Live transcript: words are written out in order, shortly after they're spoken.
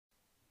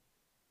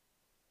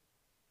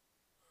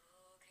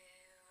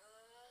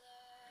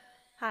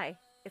Hi,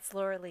 it's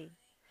Laura Lee.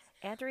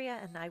 Andrea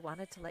and I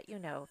wanted to let you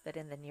know that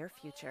in the near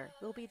future,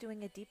 we'll be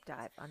doing a deep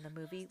dive on the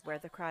movie Where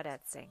the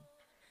Crawdads Sing.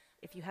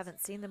 If you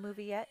haven't seen the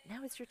movie yet,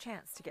 now is your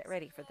chance to get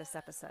ready for this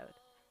episode.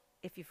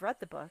 If you've read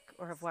the book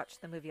or have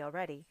watched the movie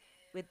already,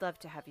 we'd love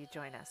to have you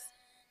join us.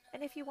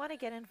 And if you want to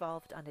get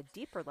involved on a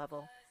deeper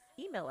level,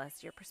 email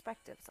us your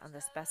perspectives on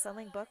this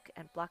best-selling book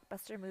and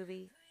blockbuster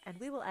movie, and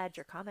we will add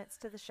your comments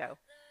to the show.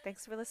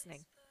 Thanks for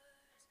listening.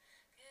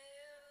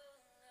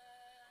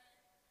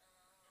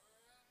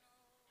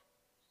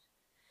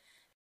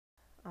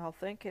 I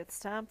think it's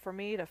time for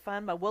me to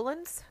find my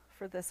woolens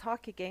for this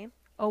hockey game.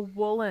 Oh,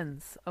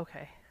 woolens.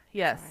 Okay.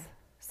 Yes. Sorry.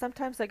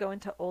 Sometimes I go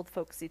into old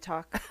folksy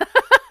talk.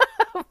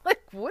 I'm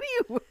like, what are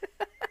you?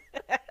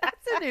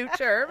 That's a new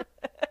term.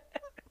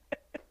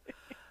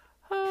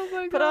 Oh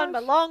my gosh. Put on my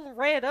long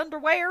red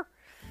underwear.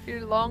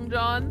 Your long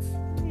johns.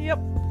 Yep.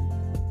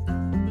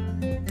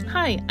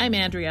 Hi, I'm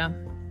Andrea.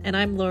 And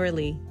I'm Laura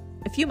Lee.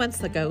 A few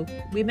months ago,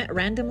 we met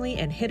randomly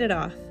and hit it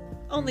off,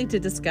 only to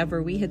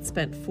discover we had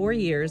spent 4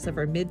 years of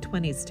our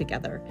mid-20s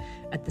together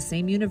at the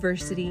same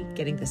university,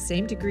 getting the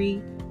same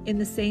degree, in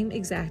the same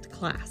exact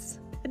class,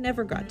 and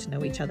never got to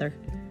know each other.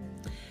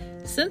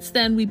 Since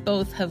then, we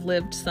both have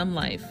lived some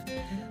life.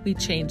 We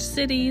changed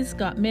cities,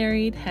 got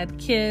married, had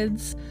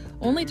kids,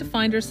 only to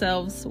find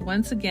ourselves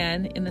once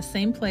again in the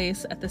same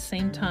place at the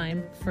same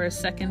time for a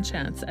second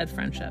chance at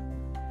friendship.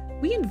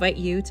 We invite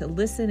you to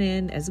listen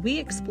in as we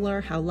explore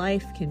how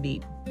life can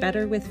be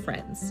better with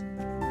friends.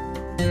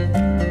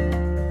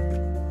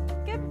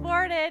 Good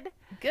morning.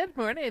 Good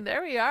morning.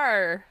 There we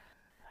are.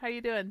 How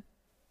you doing?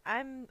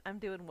 I'm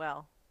doing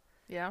well.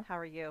 Yeah. How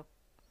are you?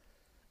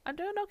 I'm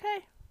doing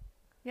okay.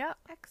 Yeah.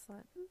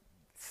 Excellent.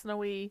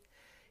 Snowy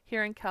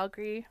here in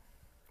Calgary.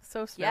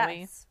 So snowy.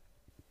 Yes.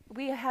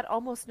 We had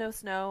almost no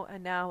snow,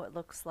 and now it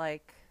looks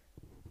like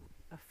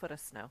a foot of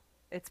snow.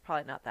 It's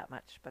probably not that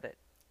much, but it.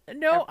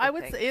 No, I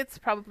would everything. say it's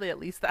probably at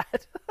least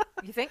that.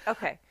 You think?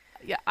 Okay.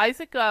 Yeah,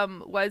 Isaac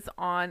was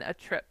on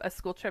a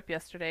school trip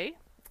yesterday,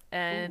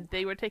 and Ooh.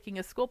 they were taking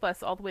a school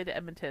bus all the way to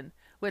Edmonton,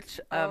 which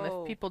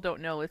Oh. if people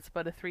don't know, it's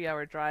about a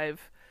 3-hour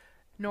drive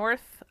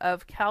north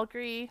of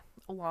Calgary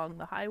along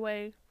the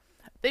highway.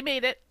 They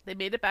made it. They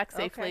made it back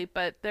safely, Okay.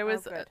 but there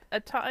was good. a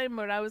time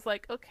when I was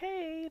like,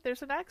 okay,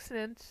 there's an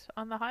accident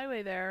on the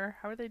highway there.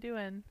 How are they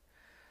doing?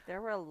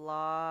 There were a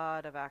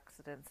lot of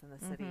accidents in the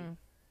city. Mhm.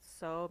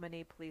 So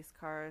many police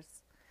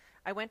cars.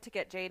 I went to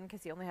get Jaden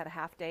because he only had a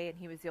half day, and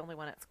he was the only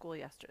one at school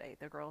yesterday.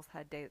 The girls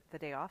had the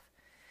day off.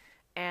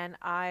 And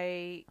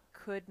I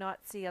could not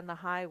see on the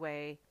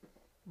highway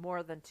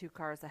more than 2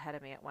 cars ahead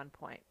of me at one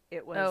point.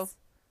 It was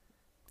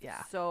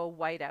Yeah. so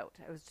white out.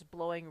 It was just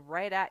blowing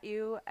right at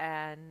you,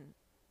 and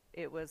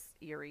it was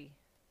eerie.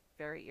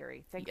 Very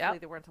eerie. Thankfully,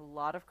 there weren't a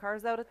lot of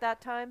cars out at that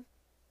time.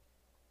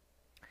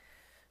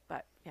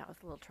 But, yeah, it was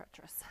a little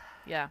treacherous.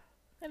 Yeah.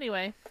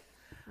 Anyway,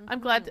 I'm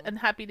glad and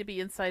happy to be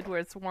inside where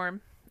it's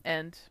warm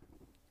and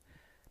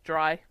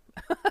dry.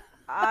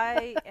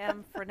 I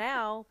am for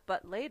now,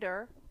 but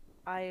later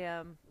I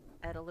am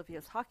at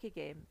Olivia's hockey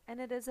game, and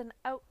it is an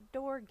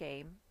outdoor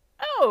game.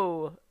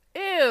 Oh,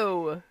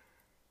 ew.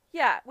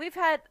 Yeah, we've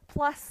had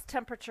plus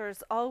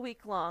temperatures all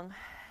week long,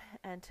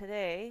 and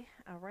today,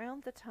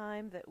 around the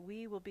time that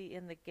we will be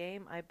in the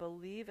game, I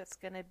believe it's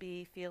going to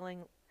be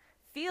feeling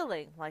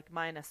like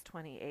minus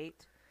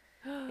 28.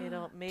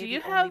 It'll maybe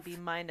you only have- be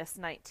minus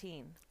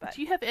 19. But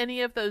Do you have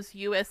any of those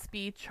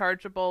USB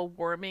chargeable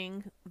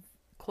warming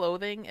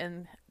clothing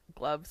and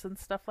gloves and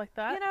stuff like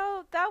that? you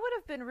know, that would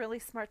have been really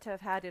smart to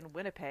have had in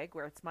Winnipeg,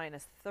 where it's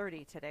minus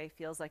 30 today,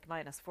 feels like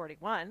minus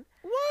 41.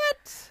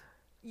 What?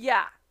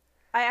 Yeah.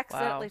 I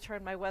accidentally Wow.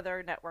 turned my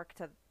weather network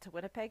to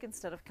Winnipeg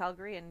instead of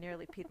Calgary and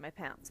nearly peed my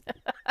pants.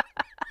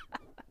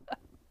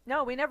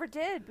 No, we never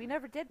did. We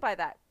never did buy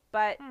that.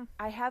 But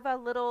I have a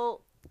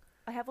little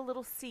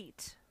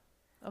seat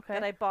Okay.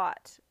 that I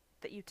bought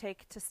that you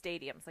take to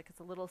stadiums. Like, it's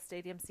a little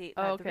stadium seat.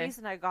 Oh, The okay.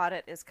 reason I got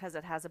it is because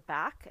it has a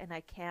back, and I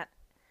can't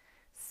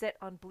sit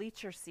on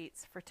bleacher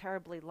seats for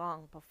terribly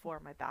long before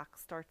my back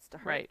starts to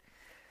hurt. Right.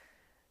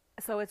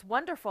 So it's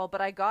wonderful,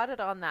 but I got it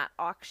on that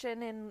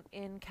auction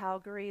in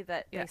Calgary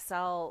that Yeah. they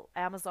sell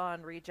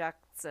Amazon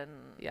rejects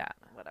and Yeah.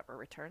 whatever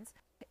returns.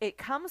 It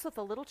comes with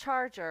a little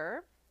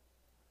charger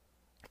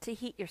to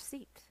heat your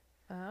seat.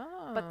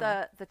 Oh. But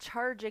the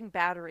charging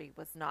battery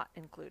was not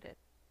included.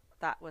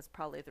 That was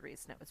probably the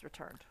reason it was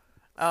returned.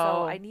 So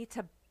Oh. I need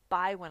to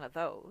buy one of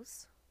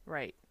those.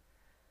 Right.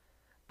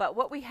 But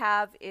what we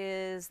have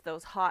is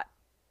those hot,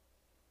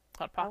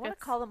 Hot I want pockets.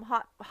 to call them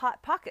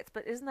hot pockets,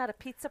 but isn't that a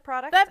pizza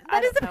product? That I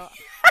is don't a know.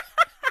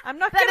 I'm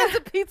not that gonna is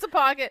a pizza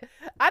pocket.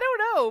 I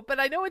don't know, but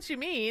I know what you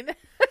mean.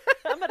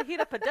 I'm going to heat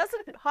up a dozen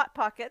Hot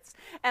Pockets,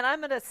 and I'm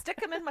going to stick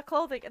them in my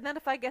clothing, and then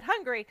if I get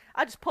hungry,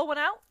 I just pull one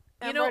out,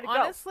 and You I'm know, ready to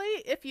honestly,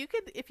 if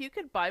you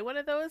could buy one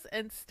of those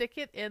and stick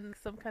it in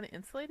some kind of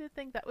insulated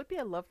thing, that would be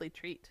a lovely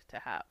treat to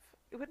have.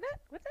 go. Wouldn't it?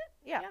 Wouldn't it?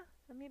 Yeah.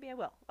 Yeah. Maybe I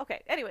will.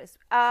 Okay, anyways,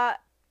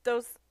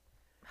 those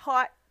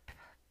hot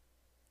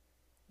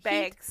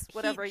bags, Heat-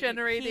 whatever. heat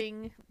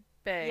generating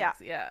Yeah,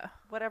 bags. Yeah.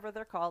 whatever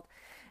they're called.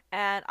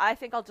 And I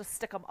think I'll just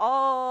stick them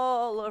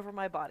all over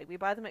my body. We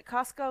buy them at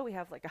Costco. We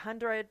have like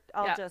 100.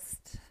 I'll Yeah.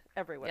 just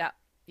everywhere. Yeah.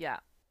 Yeah.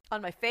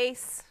 On my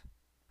face,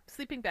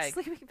 Sleeping bag.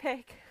 sleeping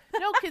bag.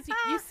 No, because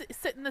you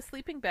sit in the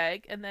sleeping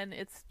bag, and then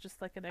it's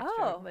just like an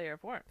extra Oh. layer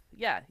of warmth.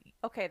 Yeah.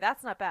 Okay,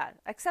 that's not bad.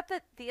 Except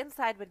that the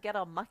inside would get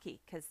all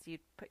mucky because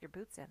you'd put your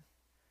boots in.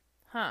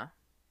 Huh.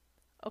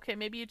 Okay,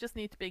 maybe you just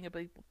need to bring a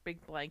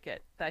big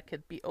blanket that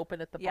could be open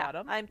at the Yeah,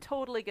 bottom. I'm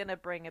totally going to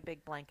bring a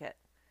big blanket.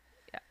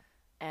 Yeah.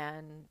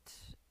 And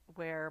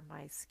wear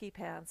my ski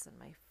pants and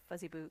my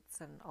fuzzy boots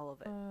and all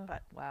of it.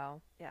 But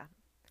wow. yeah.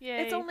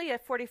 Yay. It's only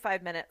at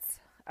 45 minutes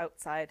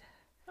outside.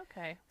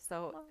 Okay.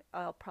 So Well.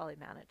 I'll probably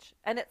manage.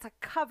 And it's a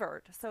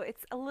covered, so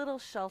it's a little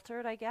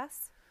sheltered, I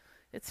guess.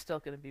 It's still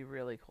going to be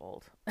really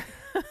cold.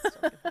 Still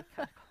gonna be kinda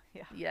cold,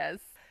 yeah. Yes.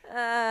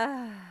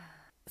 Uh,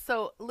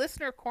 So,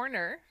 listener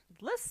corner.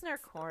 listener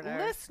corner.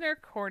 Listener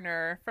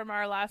corner from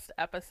our last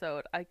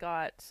episode. I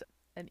got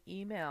an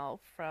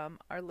email from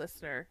our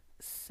listener,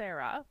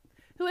 Sarah,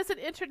 who is an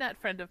internet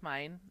friend of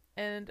mine.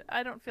 And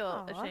I don't feel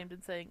Aw. ashamed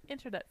in saying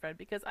internet friend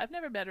because I've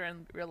never met her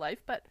in real life,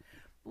 but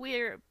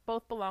we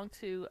both belong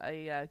to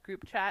a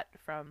group chat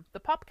from the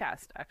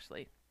Popcast,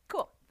 actually,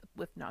 Cool.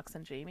 with Knox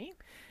and Jamie,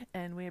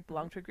 and we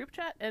belong to a group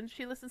chat, and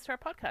she listens to our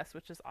podcast,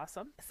 which is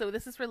awesome. So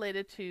this is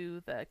related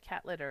to the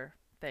cat litter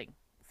thing.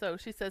 So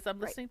she says, I'm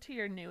Right. listening to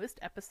your newest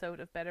episode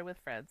of Better with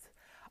Friends.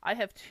 I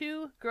have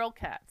 2 girl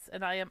cats,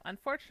 and I am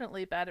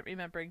unfortunately bad at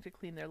remembering to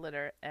clean their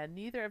litter, and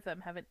neither of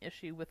them have an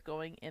issue with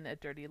going in a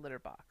dirty litter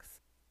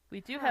box. We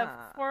do have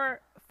Huh.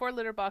 four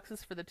litter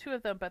boxes for the 2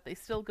 of them, but they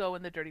still go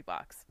in the dirty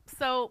box.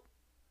 So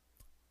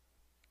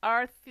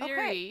our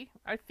theory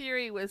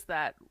was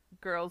that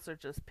girls are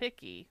just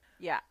picky,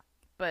 Yeah.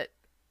 but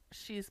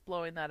she's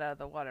blowing that out of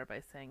the water by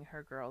saying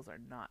her girls are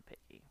not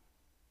picky.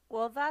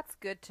 Well, that's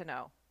good to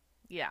know.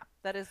 Yeah.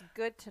 That is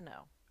good to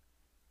know.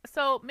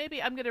 So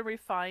maybe I'm going to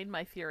refine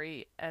my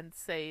theory and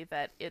say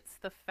that it's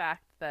the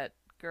fact that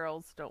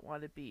girls don't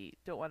want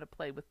to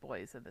play with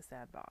boys in the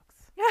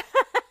sandbox.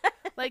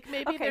 Like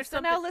maybe Okay, there's so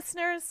something. now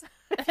listeners,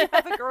 if you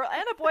have a girl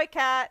and a boy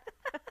cat,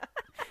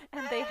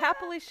 and they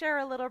happily share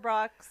a litter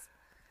box,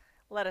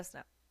 let us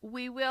know.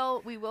 We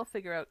will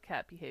figure out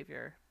cat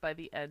behavior by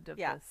the end of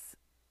Yeah. this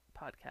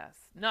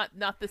podcast.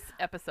 Not this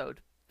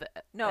episode, the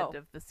No. end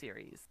of the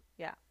series.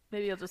 Yeah.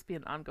 Maybe it'll just be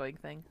an ongoing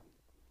thing.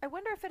 I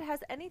wonder if it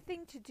has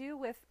anything to do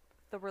with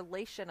the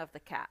relation of the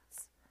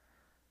cats.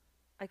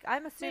 Like,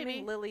 I'm assuming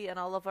Maybe. Lily and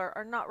Oliver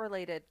are not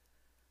related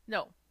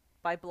No.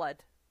 by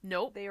blood.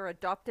 Nope. They are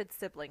adopted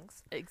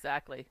siblings.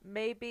 Exactly.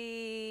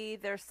 Maybe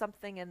there's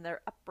something in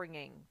their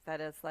upbringing that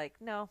is like,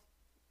 no,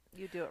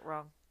 you do it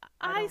wrong.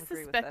 I don't agree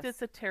with suspect this.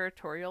 it's a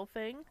territorial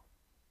thing.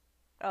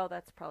 Oh,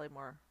 that's probably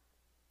more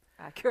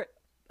accurate.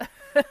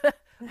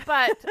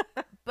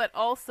 But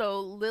also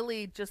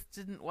Lily just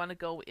didn't want to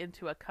go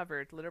into a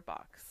covered litter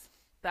box.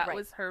 That Right.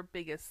 was her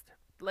biggest.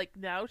 Like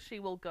now she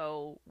will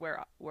go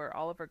where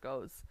Oliver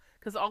goes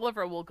because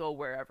Oliver will go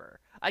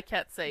wherever. I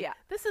can't say Yeah.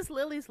 this is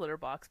Lily's litter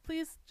box.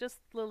 Please just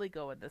Lily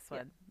go in this Yeah.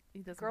 one.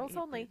 He doesn't. Girls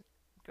only.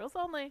 Girls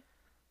only.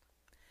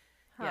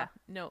 Huh. Yeah.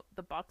 No,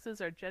 the boxes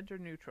are gender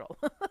neutral.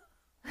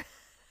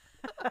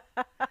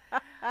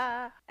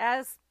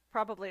 As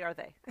probably are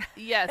they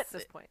Yes, at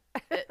this point.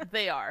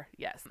 they are,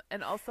 yes.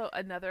 And also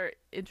another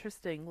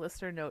interesting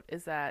listener note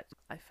is that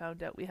I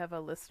found out we have a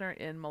listener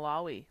in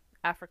Malawi,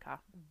 Africa.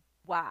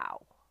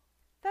 Wow.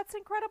 That's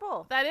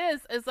incredible. That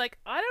is like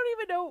I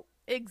don't even know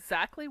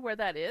exactly where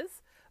that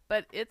is,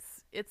 but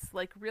it's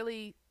like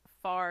really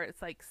far.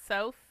 It's like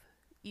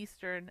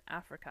southeastern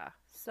Africa.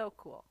 So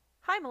cool.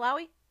 Hi,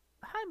 Malawi.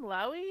 Hi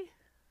Malawi.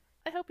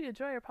 I hope you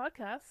enjoy our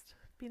podcast.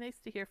 Be nice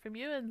to hear from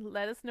you and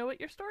let us know what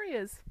your story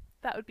is.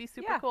 That would be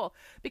super Yeah. cool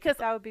because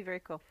That would be very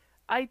cool.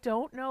 I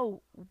don't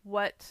know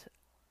what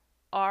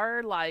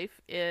our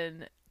life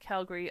in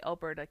Calgary,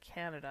 Alberta,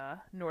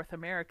 Canada, North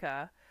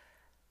America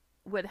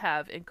would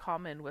have in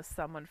common with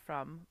someone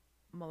from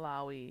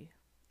Malawi,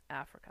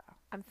 Africa.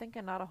 I'm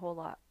thinking not a whole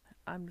lot.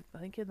 I'm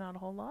thinking not a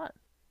whole lot.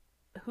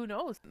 Who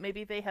knows?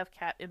 Maybe they have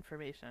cat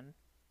information.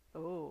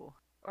 Oh.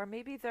 Or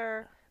maybe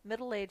they're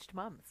middle-aged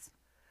mums.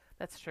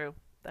 That's true.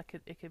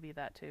 It could be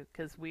that too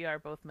because we are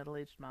both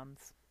middle-aged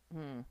moms.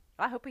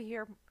 I hope we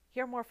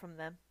hear more from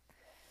them.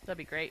 That'd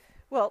be great.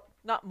 Well,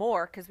 not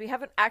more, because we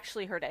haven't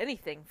actually heard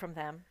anything from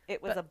them.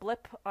 It was But- a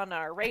blip on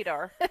our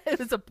radar. It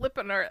was a blip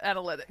in our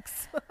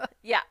analytics.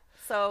 Yeah.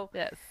 So,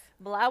 Yes.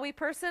 Malawi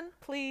person,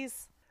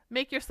 please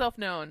Make yourself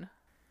known.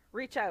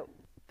 reach out.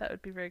 That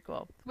would be very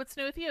cool. What's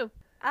new with you?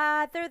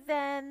 Other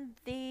than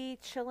the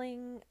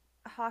chilling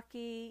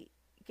hockey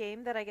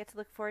game that I get to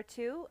look forward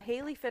to,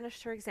 Haley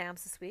finished her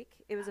exams this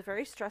week. It was a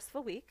very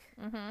stressful week.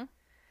 Mm-hmm.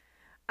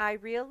 I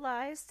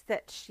realized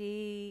that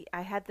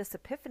I had this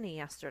epiphany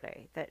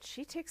yesterday that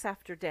she takes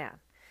after Dan.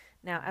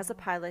 Now, as a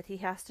pilot, he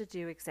has to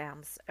do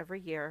exams every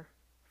year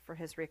for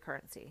his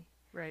recurrency.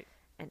 Right.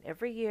 And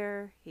every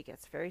year he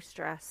gets very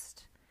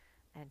stressed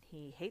and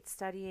he hates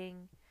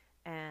studying.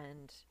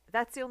 And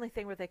that's the only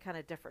thing where they kind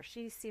of differ.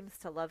 She seems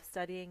to love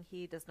studying.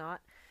 He does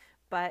not.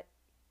 But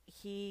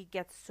he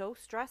gets so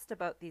stressed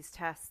about these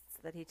tests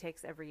that he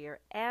takes every year,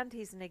 and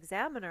he's an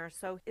examiner,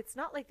 so it's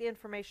not like the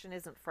information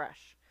isn't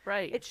fresh.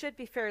 Right. It should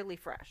be fairly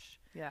fresh.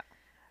 Yeah.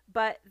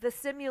 But the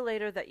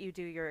simulator that you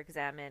do your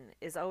exam in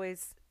is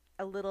always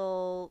a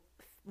little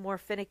more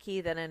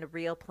finicky than in a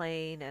real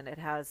plane, and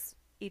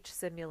each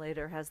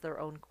simulator has their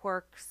own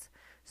quirks.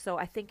 So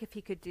I think if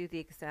he could do the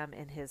exam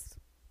in his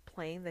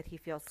plane that he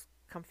feels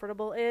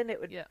comfortable in, it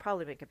would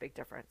probably make a big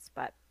difference.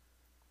 But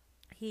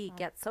he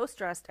gets so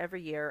stressed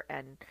every year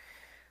and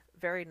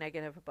very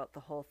negative about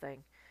the whole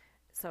thing.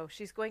 So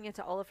she's going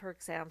into all of her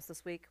exams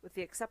this week, with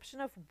the exception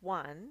of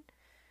one,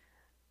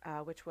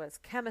 which was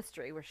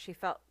chemistry, where she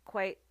felt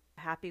quite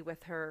happy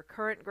with her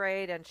current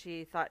grade, and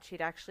she thought she'd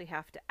actually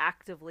have to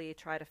actively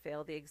try to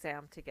fail the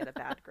exam to get a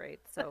bad grade.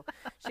 So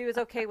she was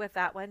okay with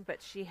that one,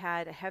 but she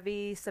had a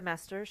heavy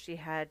semester. She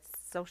had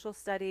social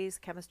studies,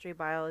 chemistry,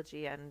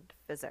 biology, and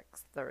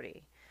physics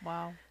 30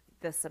 Wow.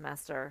 this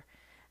semester.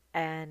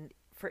 And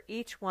for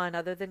each one,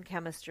 other than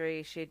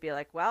chemistry, she'd be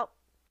like, well,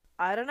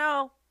 I don't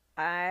know.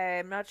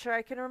 I'm not sure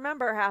I can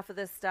remember half of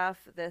this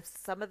stuff.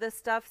 Some of this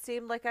stuff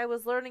seemed like I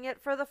was learning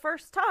it for the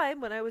first time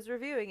when I was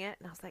reviewing it.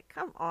 And I was like,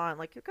 come on,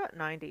 like, you've got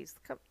 90s.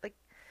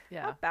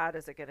 How bad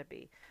is it going to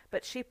be?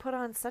 But she put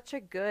on such a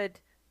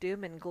good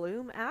doom and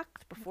gloom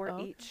act before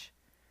each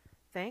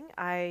thing.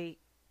 I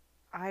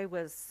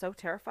was so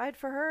terrified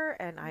for her,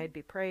 and I'd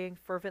be praying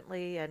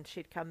fervently, and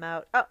she'd come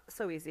out, oh,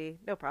 so easy,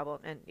 no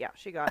problem. And yeah,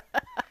 she got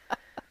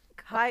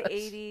high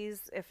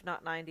 80s, if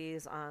not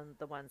 90s, on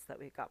the ones that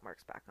we got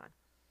marks back on.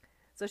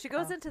 So she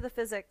goes into the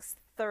Physics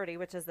 30,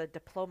 which is a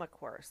diploma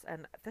course.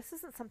 And this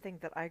isn't something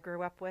that I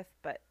grew up with,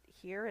 but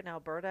here in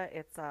Alberta,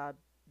 it's a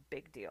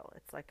big deal.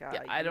 It's like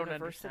a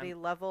university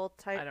level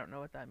type. I don't know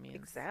what that means.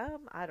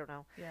 Exam? I don't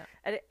know.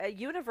 Yeah. A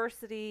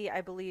university,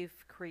 I believe,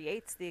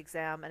 creates the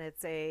exam, and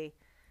it's a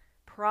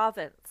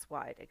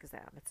province-wide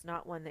exam. It's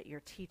not one that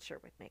your teacher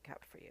would make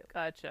up for you.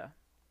 Gotcha.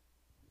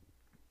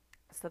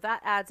 So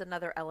that adds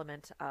another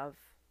element of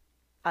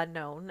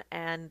unknown,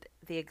 and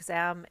the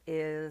exam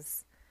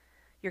is...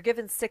 You're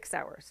given 6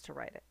 hours to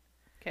write it.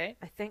 Okay.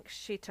 I think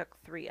she took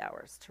 3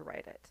 hours to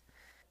write it.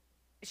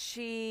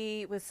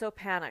 She was so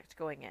panicked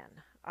going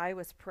in. I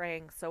was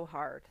praying so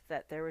hard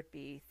that there would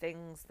be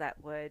things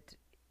that would,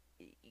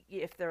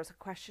 if there was a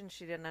question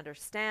she didn't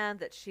understand,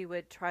 that she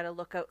would try to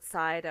look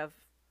outside of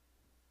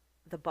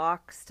the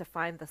box to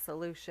find the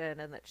solution,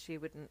 and that she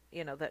wouldn't,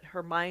 that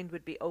her mind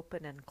would be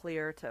open and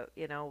clear to,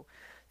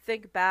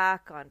 think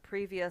back on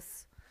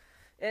previous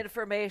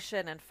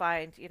information and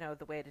find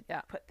the way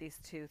to put these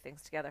two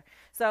things together.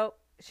 So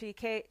she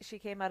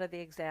came out of the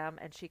exam,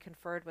 and she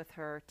conferred with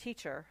her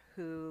teacher,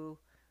 who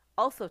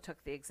also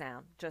took the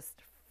exam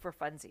just for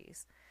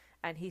funsies,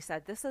 and he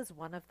said, this is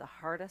one of the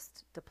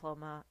hardest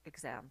diploma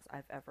exams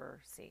I've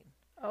ever seen.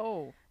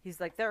 He's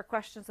like, there are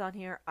questions on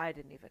here I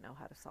didn't even know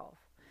how to solve.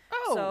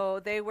 So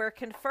they were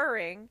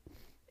conferring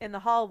in the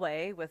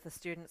hallway with the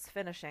students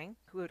finishing,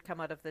 who would come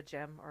out of the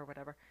gym or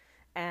whatever,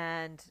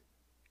 and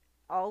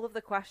all of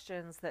the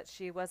questions that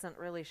she wasn't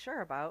really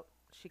sure about,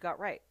 she got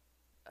right.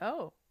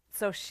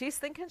 So she's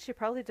thinking she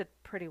probably did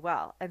pretty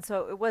well. And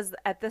so it was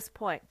at this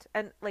point,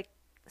 and like,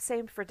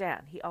 same for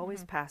Dan. He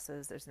always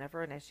passes. There's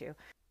never an issue.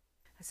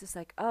 It's just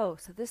like, so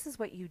this is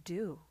what you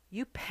do.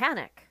 You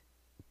panic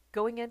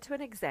going into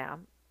an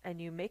exam,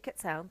 and you make it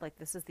sound like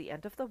this is the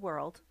end of the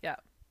world. Yeah.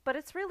 But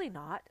it's really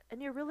not,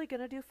 and you're really going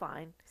to do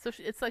fine. So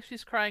it's like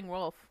she's crying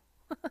wolf.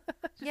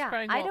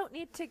 I don't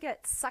need to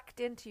get sucked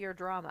into your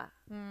drama.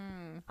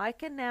 I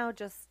can now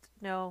just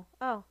know,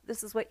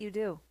 this is what you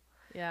do.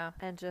 Yeah.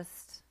 And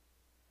just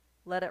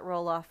let it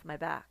roll off my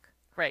back.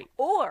 Right.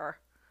 Or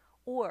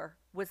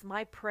was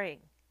my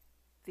praying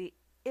the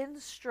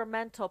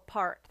instrumental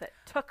part that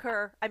took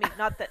her? I mean,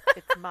 not that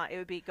it's it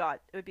would be God.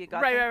 It would be a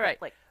God.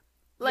 Right. Like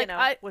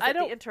was it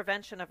the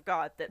intervention of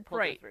God that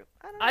pulled her through?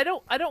 I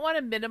don't want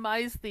to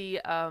minimize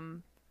the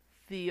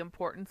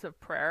importance of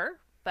prayer.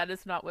 That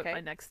is not what my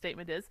next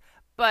statement is.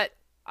 But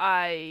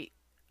I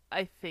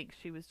think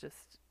she was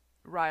just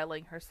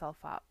riling herself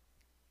up.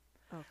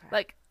 Okay.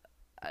 Like,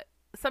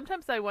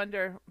 sometimes I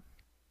wonder,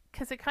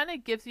 because it kind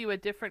of gives you a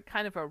different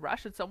kind of a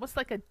rush. It's almost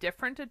like a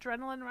different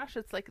adrenaline rush.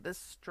 It's like the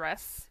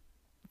stress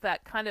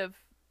that kind of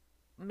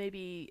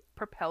maybe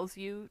propels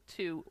you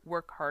to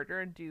work harder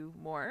and do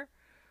more.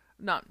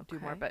 Not do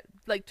more, but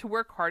like to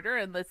work harder.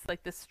 And it's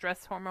like this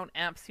stress hormone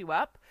amps you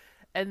up,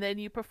 and then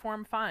you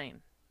perform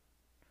fine.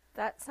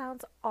 That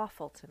sounds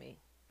awful to me.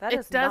 That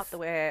is not the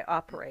way I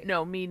operate.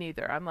 No, me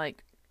neither. I'm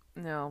like,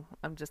 no,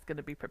 I'm just going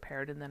to be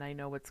prepared, and then I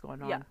know what's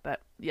going on. Yeah.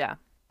 But yeah.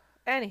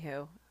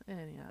 Anyhow,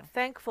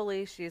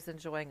 thankfully she's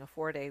enjoying a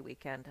 4-day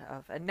weekend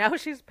and now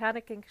she's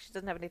panicking. She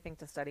doesn't have anything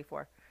to study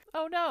for.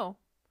 Oh no.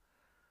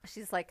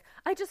 She's like,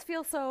 I just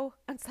feel so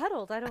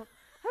unsettled. I don't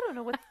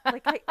know what.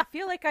 Like, I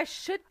feel like I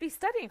should be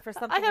studying for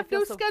something. I have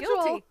no so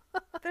schedule. Guilty.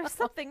 There's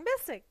something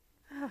missing.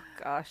 Oh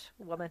gosh,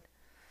 woman.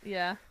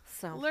 Yeah.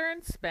 So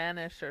learn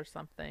Spanish or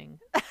something.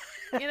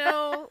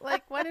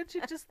 Like, why don't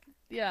you just,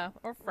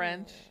 or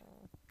French.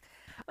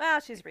 Well,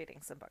 she's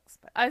reading some books.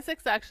 But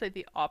Isaac's actually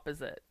the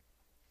opposite.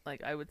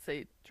 like I would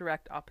say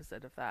direct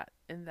opposite of that,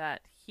 in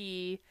that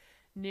he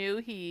knew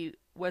he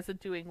wasn't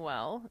doing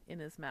well in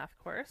his math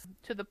course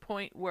to the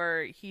point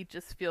where he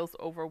just feels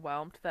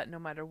overwhelmed that no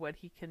matter what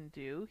he can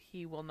do,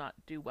 he will not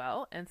do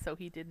well. And so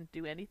he didn't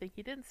do anything.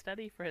 He didn't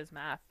study for his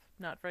math,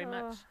 not very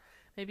much.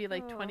 Maybe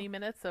like 20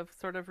 minutes of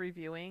sort of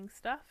reviewing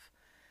stuff.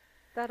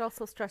 That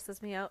also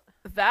stresses me out.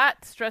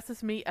 That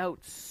stresses me out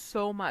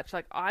so much.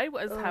 Like, I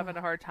was having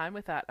a hard time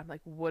with that. I'm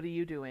like, what are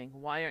you doing?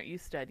 Why aren't you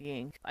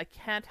studying? I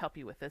can't help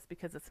you with this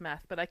because it's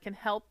math, but I can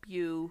help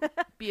you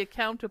be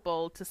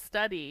accountable to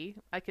study.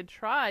 I can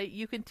try.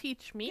 You can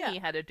teach me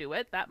how to do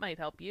it. That might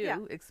help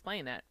you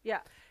explain it. Yeah.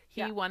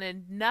 He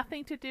wanted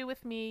nothing to do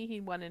with me.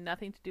 He wanted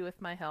nothing to do with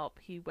my help.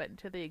 He went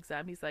into the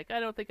exam. He's like, I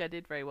don't think I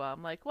did very well.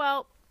 I'm like,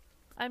 well,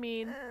 I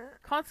mean,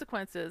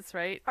 consequences,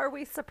 right? Are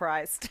we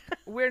surprised?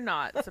 We're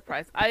not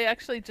surprised. I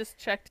actually just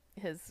checked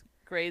his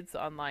grades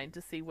online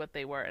to see what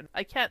they were, and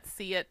I can't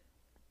see it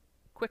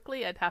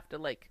quickly. I'd have to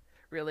like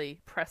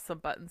really press some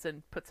buttons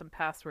and put some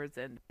passwords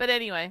in. But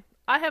anyway,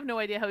 I have no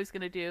idea how he's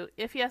going to do.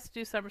 If he has to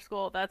do summer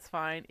school, that's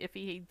fine. If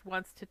he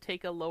wants to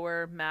take a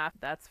lower math,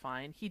 that's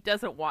fine. He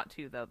doesn't want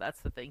to, though.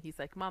 That's the thing. He's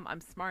like, Mom, I'm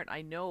smart.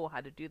 I know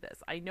how to do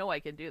this. I know I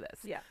can do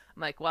this. Yeah.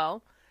 I'm like,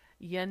 well,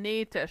 you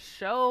need to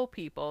show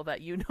people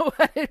that you know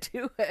how to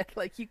do it.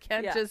 Like, you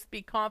can't just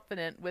be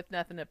confident with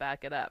nothing to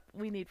back it up.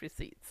 We need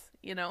receipts,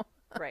 you know?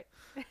 Right.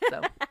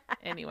 So,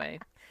 anyway.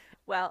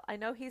 Well, I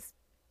know he's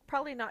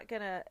probably not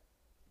going to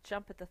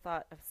jump at the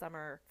thought of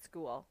summer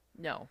school.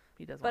 No,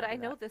 he doesn't. But I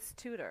know this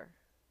tutor.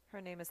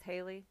 Her name is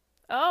Haley.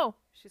 Oh.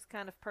 She's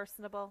kind of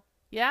personable.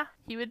 Yeah,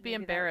 he would be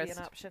Maybe embarrassed.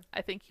 that would be an option.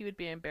 I think he would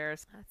be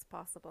embarrassed. That's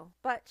possible.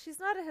 But she's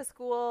not at his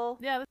school.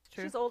 Yeah, that's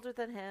true. She's older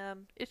than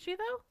him. Is she,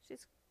 though?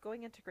 She's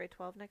going into grade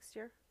 12 next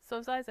year. So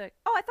is Isaac.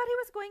 Oh, I thought he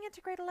was going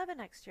into grade 11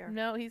 next year.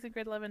 No, he's in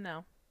grade 11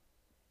 now.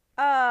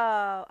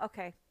 Oh,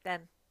 okay.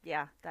 Then,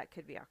 yeah, that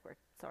could be awkward.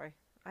 Sorry.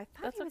 I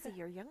thought That's he was okay. a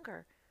year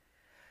younger.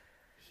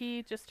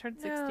 He just turned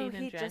 16 in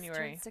January. He just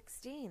turned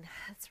 16.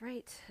 That's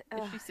right.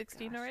 Is she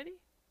 16 already?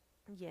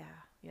 Yeah.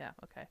 Yeah,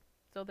 okay.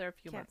 So they're a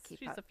few Can't months. keep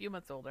She's up. a few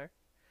months older.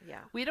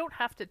 Yeah. We don't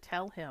have to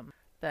tell him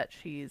that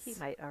she's He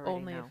might already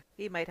only know.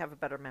 He might have a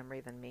better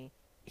memory than me.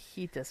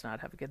 He does not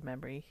have a good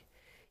memory.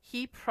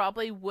 He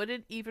probably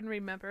wouldn't even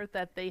remember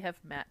that they have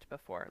met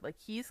before. Like,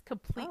 he's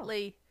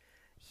completely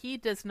he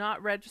does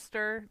not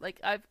register. Like,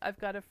 I've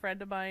got a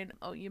friend of mine.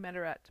 Oh, you met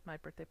her at my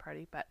birthday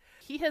party, but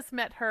he has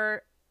met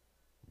her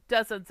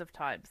dozens of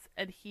times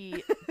and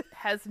he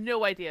has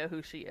no idea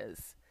who she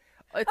is.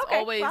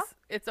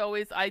 It's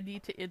always I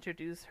need to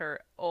introduce her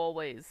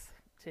always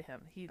to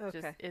him. He's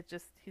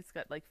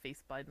got like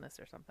face blindness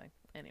or something.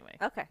 Anyway.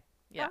 Okay.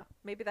 Yeah. Well,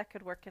 maybe that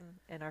could work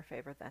in our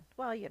favor then.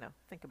 Well,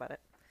 think about it.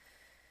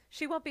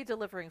 She won't be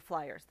delivering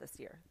flyers this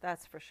year.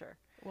 That's for sure.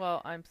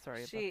 Well, I'm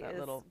sorry She about that is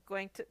little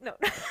going to no.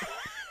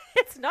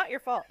 It's not your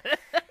fault.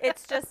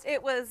 It's just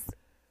it was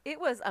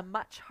a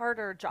much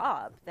harder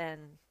job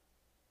than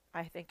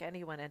I think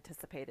anyone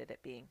anticipated it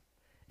being.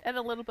 and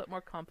a little bit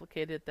more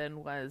complicated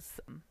than was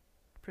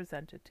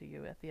presented to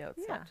you at the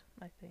outset, Yeah.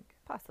 I think.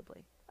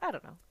 Possibly. I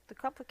don't know. The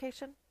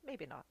complication,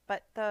 maybe not.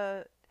 But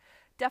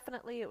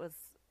definitely it was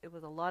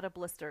a lot of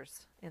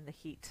blisters in the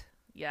heat.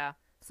 Yeah.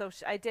 So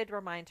I did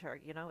remind her,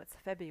 it's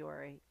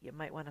February. You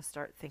might want to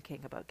start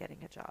thinking about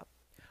getting a job.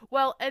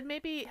 Well, and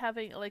maybe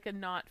having like a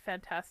not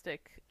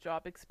fantastic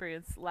job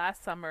experience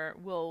last summer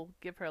will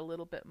give her a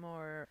little bit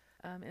more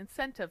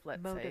incentive,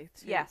 let's say,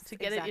 to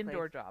get an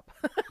indoor job.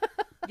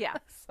 Yeah,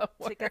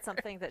 Somewhere. to get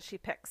something that she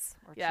picks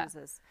or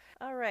chooses.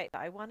 All right.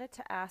 I wanted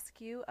to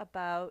ask you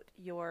about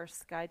your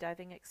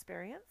skydiving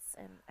experience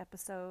in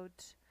episode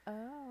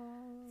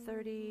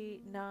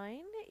 39.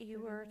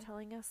 You were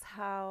telling us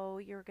how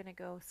you're going to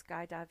go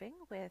skydiving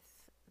with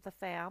the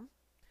fam.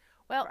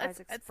 Well, for it's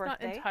Isaac's not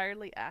birthday.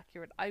 entirely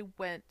accurate. I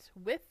went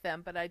with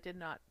them, but I did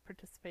not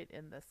participate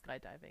in the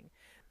skydiving.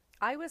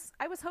 I was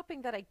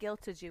hoping that I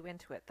guilted you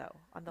into it though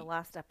on the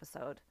last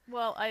episode.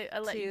 Well, I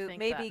let you think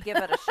maybe that. give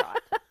it a shot.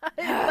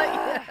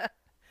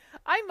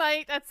 I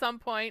might at some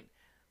point.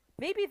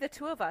 Maybe the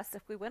two of us,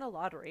 if we win a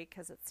lottery,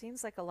 because it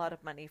seems like a lot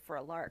of money for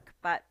a lark,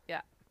 but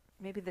Yeah.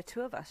 maybe the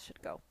two of us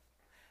should go.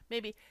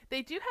 Maybe.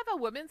 They do have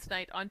a women's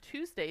night on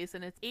Tuesdays,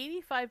 and it's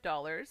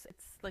 $85.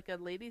 It's like a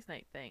ladies'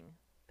 night thing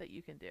that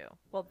you can do.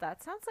 Well,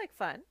 that sounds like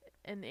fun.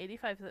 And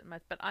 85 isn't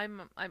much, but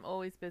I'm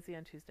always busy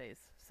on Tuesdays.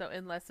 So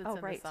unless it's in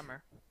the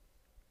summer.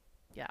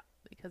 Yeah,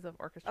 because of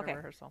orchestra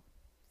rehearsal.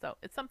 So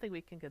it's something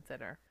we can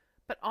consider.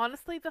 But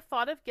honestly, the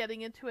thought of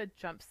getting into a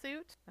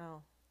jumpsuit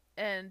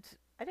and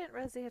I didn't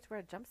realize you had to wear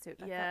a jumpsuit.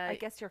 Yeah. I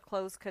guess your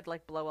clothes could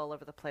like blow all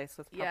over the place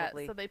with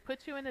probably so they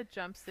put you in a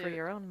jumpsuit for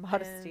your own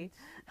modesty.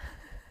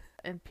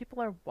 And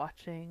people are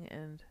watching,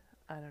 and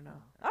I don't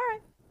know. All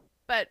right.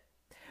 But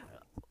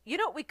you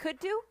know what we could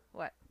do?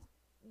 What?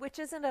 Which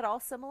isn't at all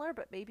similar,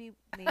 but maybe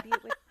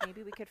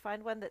maybe we could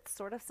find one that's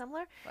sort of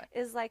similar. What?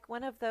 Is like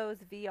one of those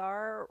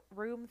VR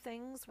room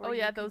things where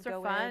you can those are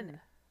go fun. in.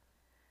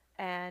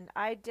 And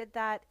I did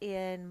that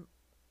in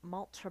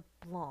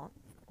Mont-Tremblant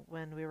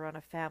when we were on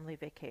a family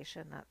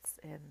vacation. That's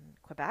in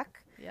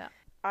Quebec. Yeah.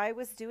 I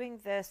was doing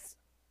this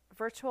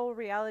virtual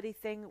reality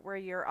thing where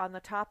you're on the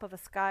top of a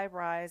sky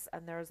rise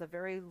and there's a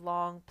very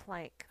long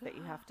plank that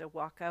you have to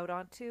walk out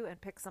onto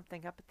and pick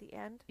something up at the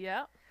end.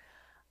 Yeah.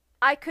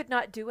 I could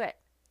not do it.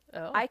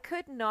 Oh. I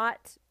could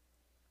not.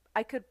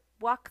 I could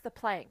walk the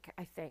plank,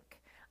 I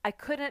think. I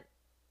couldn't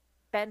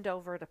bend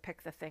over to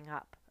pick the thing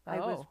up. I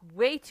was Oh.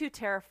 way too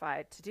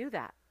terrified to do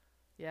that.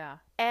 Yeah.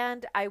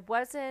 And I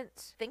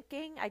wasn't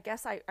thinking, I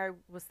guess I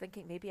was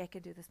thinking, maybe I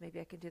can do this, maybe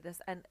I can do this.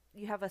 And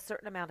you have a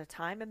certain amount of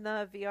time in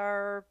the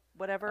VR,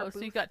 whatever. Oh, so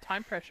you booth. got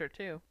time pressure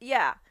too.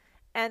 Yeah.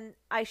 And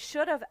I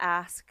should have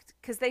asked,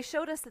 because they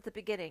showed us at the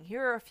beginning,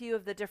 here are a few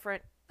of the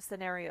different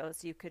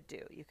scenarios you could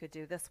do. You could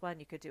do this one,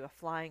 you could do a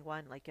flying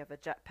one, like you have a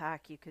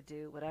jetpack, you could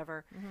do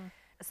whatever. Mm-hmm.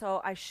 So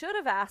I should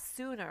have asked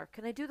sooner,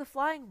 can I do the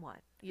flying one?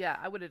 Yeah,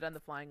 I would have done the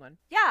flying one.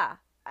 Yeah.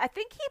 I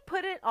think he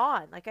put it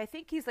on. Like, I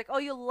think he's like, oh,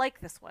 you'll like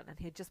this one. And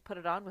he just put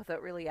it on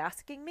without really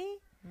asking me.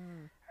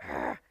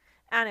 Mm.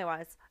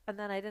 Anyways, and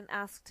then I didn't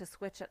ask to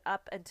switch it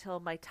up until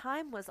my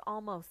time was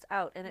almost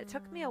out. And it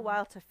took me a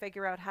while to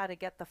figure out how to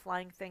get the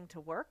flying thing to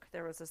work.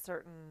 There was a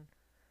certain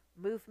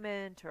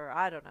movement or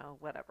I don't know,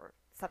 whatever,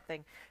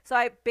 something. So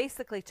I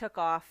basically took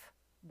off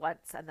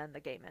once and then the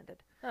game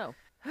ended. Oh,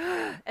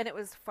 And it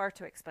was far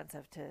too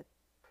expensive to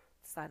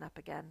sign up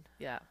again.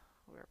 yeah.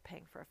 We were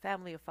paying for a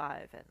family of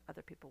 5 and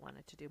other people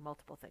wanted to do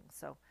multiple things.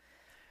 So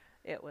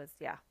it was,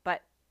 yeah.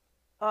 But,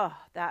 oh,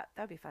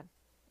 that'd be fun.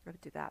 I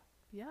would do that.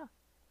 Yeah.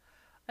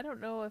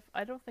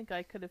 I don't think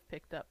I could have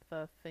picked up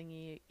the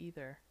thingy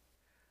either.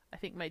 I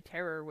think my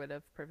terror would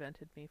have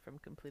prevented me from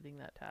completing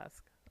that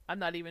task. I'm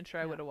not even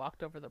sure I Yeah. would have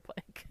walked over the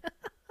plank.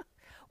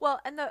 Well,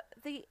 and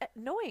the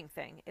annoying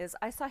thing is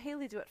I saw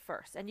Haley do it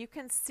first, and you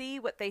can see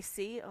what they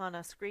see on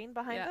a screen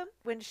behind Yeah. them.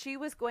 When she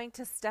was going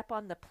to step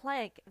on the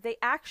plank, they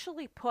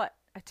actually put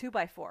a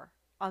 2x4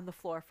 on the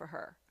floor for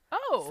her.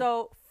 Oh.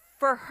 So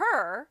for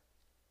her,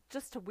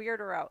 just to weird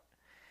her out,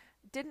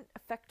 didn't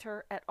affect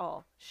her at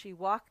all. She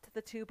walked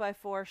the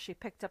 2x4, she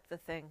picked up the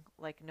thing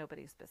like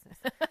nobody's business.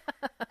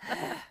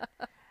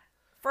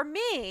 For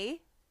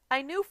me,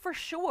 I knew for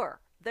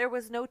sure there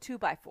was no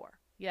 2x4.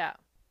 Yeah.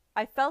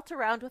 I felt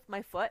around with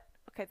my foot.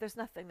 Okay, there's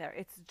nothing there.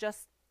 It's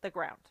just the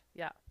ground.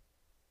 Yeah.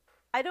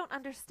 I don't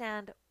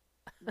understand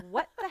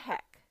what the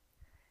heck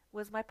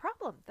was my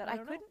problem that I I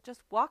don't know. couldn't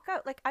just walk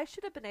out. Like, I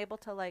should have been able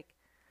to, like,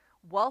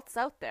 waltz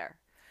out there,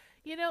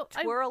 You know,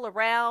 twirl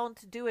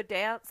around, do a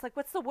dance. Like,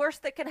 what's the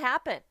worst that can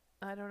happen?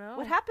 I don't know.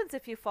 What happens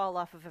if you fall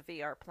off of a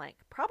VR plank?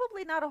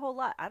 Probably not a whole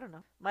lot. I don't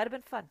know. Might have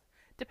been fun.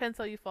 Depends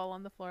how you fall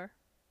on the floor.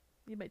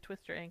 You might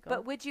twist your ankle.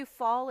 But would you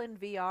fall in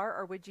VR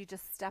or would you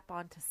just step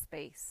onto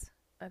space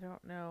I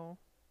don't know.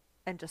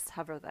 and just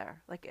hover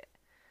there?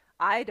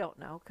 I don't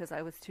know because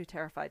I was too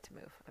terrified to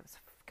move. I was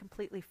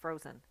completely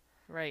frozen.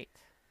 Right.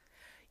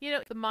 You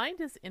know, the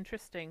mind is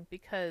interesting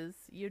because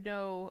you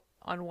know,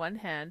 on one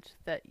hand,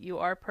 that you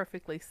are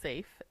perfectly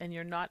safe and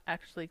you're not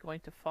actually going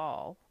to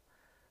fall,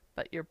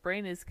 but your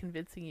brain is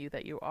convincing you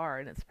that you are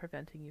and it's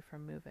preventing you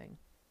from moving.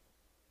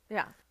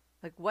 Yeah.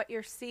 Like what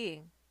you're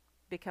seeing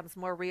becomes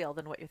more real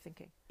than what you're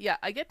thinking. Yeah,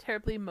 I get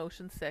terribly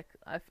motion sick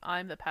if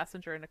I'm the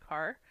passenger in a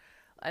car,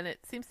 and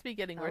it seems to be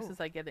getting worse Oh. as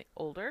I get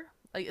older.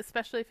 Like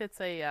especially if it's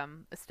a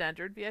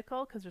standard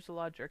vehicle, because there's a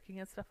lot of jerking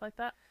and stuff like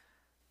that.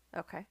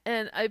 Okay.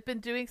 And I've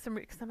been doing some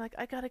because I'm like,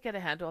 I gotta get a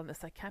handle on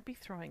this. I can't be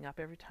throwing up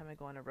every time I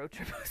go on a road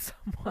trip with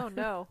someone. Oh,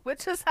 no.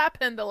 Which has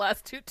happened the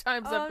last 2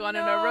 times Oh, I've gone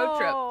on a road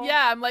trip. no.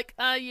 Yeah, I'm like,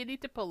 you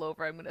need to pull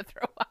over. I'm gonna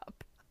throw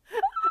up.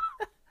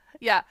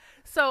 Yeah.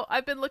 So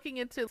I've been looking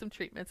into some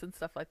treatments and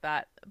stuff like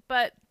that.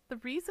 But the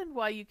reason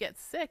why you get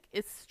sick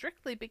is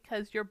strictly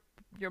because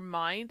your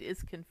mind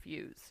is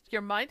confused.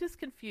 Your mind is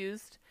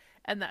confused,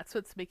 and that's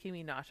what's making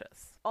me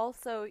nauseous.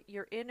 Also,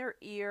 your inner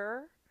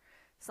ear,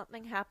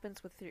 something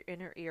happens with your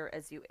inner ear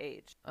as you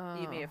age.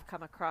 You may have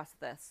come across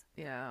this.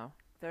 Yeah.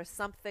 There's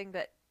something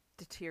that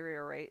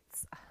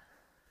deteriorates.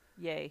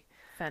 Yay.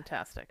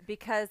 Fantastic.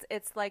 Because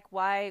it's like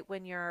why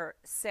when you're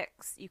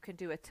 6, you can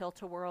do a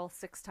tilt-a-whirl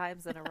 6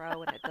 times in a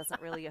row and it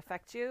doesn't really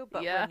affect you.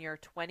 But Yeah. when you're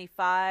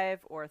 25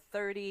 or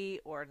 30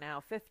 or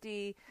now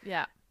 50,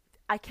 Yeah.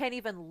 I can't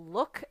even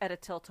look at a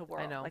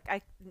tilt-a-whirl. I know.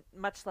 Like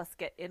much less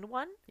get in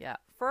one. Yeah.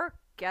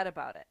 Forget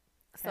about it.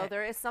 So Okay.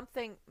 there is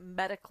something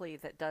medically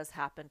that does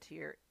happen to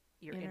your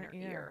inner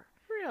ear.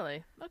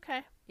 Really?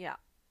 Okay. Yeah.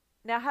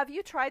 Now, have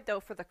you tried, though,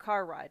 for the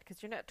car ride?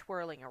 Because you're not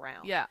twirling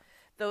around. Yeah.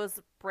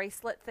 Those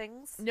bracelet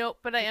things? Nope,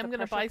 but I With am the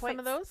going to pressure buy some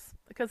of points? those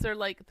because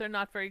they're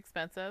not very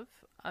expensive.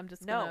 I'm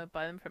just going to No.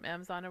 buy them from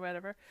Amazon or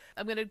whatever.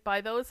 I'm going to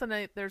buy those, and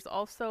there's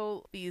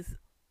also these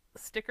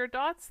sticker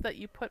dots that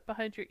you put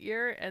behind your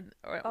ear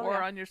or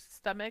yeah. on your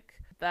stomach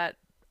that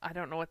I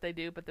don't know what they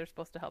do, but they're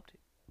supposed to help too.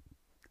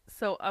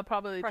 So I'll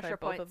probably try Pressure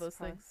both of points, those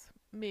huh? things.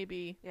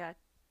 Maybe. Yeah.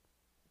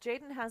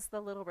 Jaden has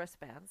the little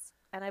wristbands,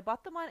 and I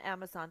bought them on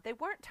Amazon. They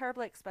weren't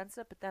terribly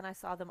expensive, but then I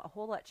saw them a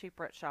whole lot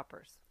cheaper at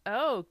Shoppers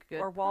Oh,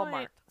 good. or Walmart.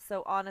 point.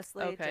 So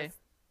honestly, Okay.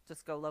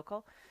 just go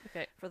local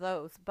Okay. for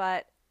those.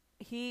 But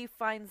he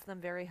finds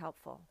them very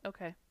helpful.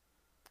 Okay.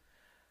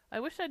 I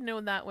wish I'd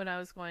known that when I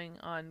was going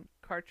on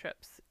car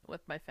trips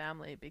with my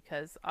family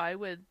because I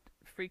would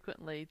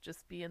frequently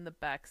just be in the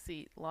back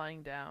seat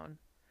lying down.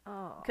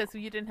 Oh. Because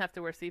you didn't have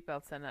to wear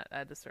seatbelts then at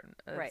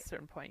Right. a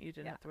certain point. You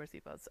didn't Yeah. have to wear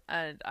seatbelts.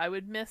 And I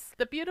would miss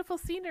the beautiful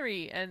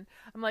scenery. And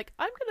I'm like,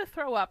 I'm going to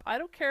throw up. I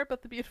don't care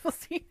about the beautiful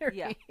scenery.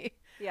 Yeah.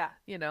 Yeah.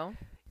 You know?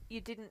 You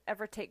didn't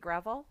ever take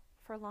gravel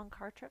for long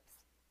car trips?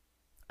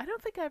 I don't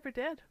think I ever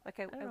did. Like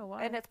I don't know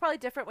why. And it's probably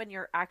different when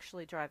you're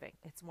actually driving.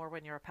 It's more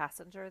when you're a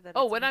passenger that.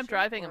 Oh, it's when an I'm issue,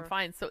 driving, I'm or-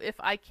 fine. So if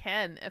I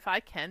can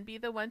be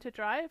the one to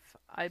drive,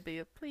 I'd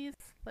be, please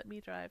let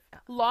me drive. Yeah.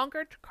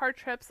 Longer car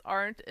trips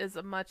aren't as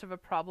much of a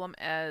problem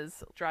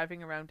as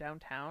driving around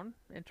downtown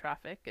in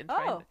traffic and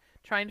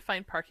trying to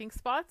find parking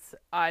spots.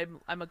 I'm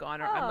a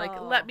goner. I'm like,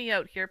 Oh. let me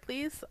out here,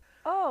 please.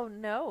 Oh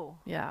no.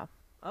 Yeah.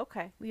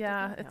 Okay.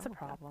 Yeah, Didn't it's a know.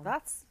 problem.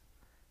 That's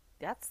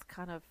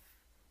kind of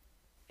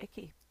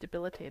icky.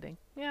 Debilitating.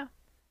 Yeah.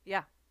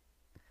 Yeah.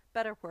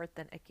 Better word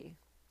than icky.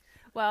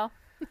 Well,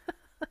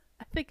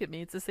 I think it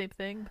means the same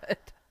thing,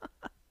 but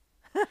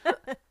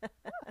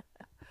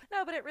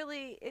No, but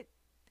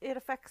it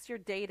affects your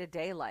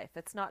day-to-day life.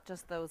 It's not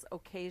just those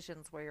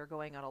occasions where you're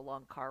going on a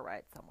long car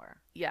ride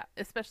somewhere. yeah,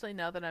 especially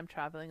now that I'm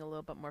traveling a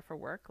little bit more for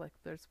work. Like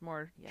there's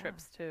more Yeah.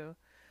 trips to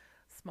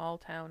small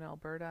town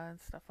Alberta and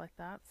stuff like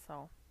that.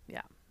 So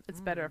yeah,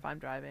 it's better if I'm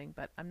driving,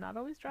 but I'm not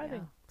always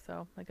driving.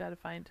 So I got to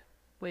find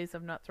ways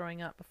of not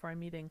throwing up before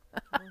I'm eating.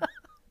 Yeah.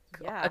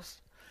 Gosh.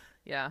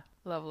 Yeah,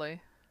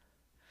 lovely.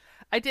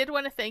 I did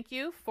want to thank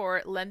you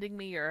for lending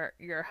me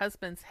your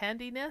husband's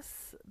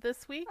handiness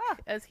this week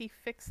as he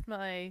fixed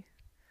my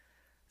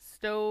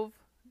stove,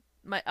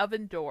 my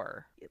oven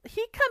door.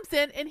 He comes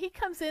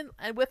in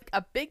and with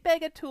a big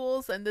bag of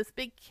tools and this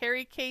big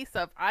carry case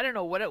of I don't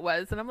know what it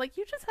was, and I'm like,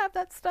 you just have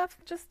that stuff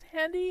just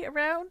handy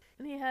around?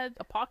 And he had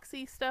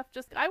epoxy stuff.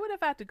 Just I would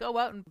have had to go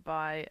out and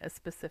buy a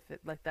specific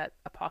like that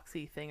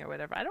epoxy thing or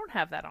whatever. I don't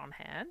have that on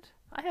hand.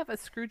 I have a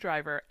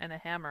screwdriver and a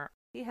hammer.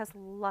 He has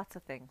lots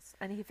of things,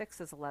 and he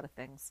fixes a lot of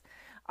things.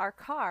 Our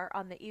car,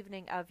 on the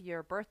evening of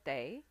your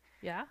birthday,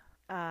 Yeah.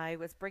 I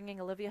was bringing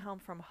Olivia home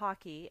from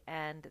hockey,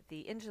 and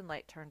the engine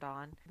light turned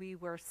on. We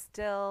were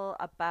still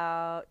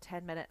about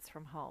 10 minutes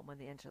from home when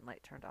the engine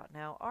light turned on.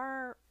 Now,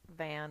 our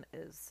van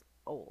is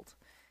old,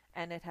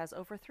 and it has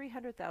over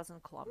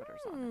 300,000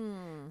 kilometers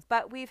on it.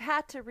 But we've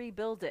had to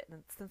rebuild it.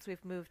 And since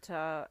we've moved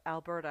to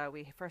Alberta,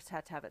 we first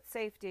had to have it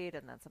safetied,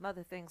 and then some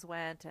other things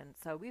went. And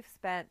so we've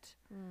spent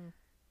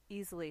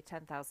easily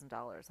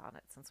 $10,000 on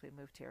it since we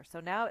moved here. So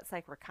now it's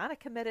like we're kind of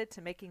committed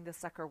to making this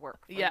sucker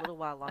work for a little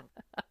while longer.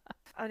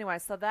 Anyway,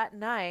 so that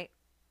night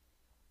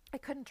I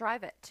couldn't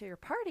drive it to your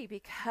party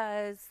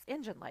because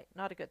engine light,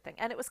 not a good thing.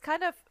 And it was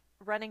kind of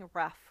running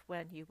rough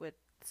when you would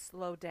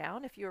slow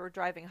down. If you were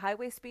driving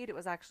highway speed, it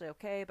was actually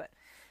okay,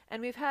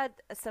 and we've had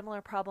a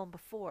similar problem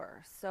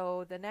before.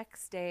 So the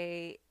next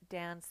day,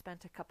 Dan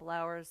spent a couple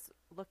hours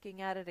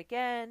looking at it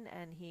again,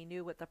 and he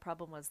knew what the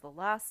problem was the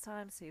last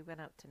time. So he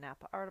went out to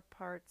Napa Auto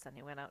Parts, and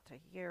he went out to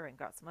here and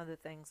got some other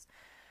things,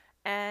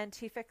 and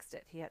he fixed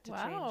it. He had to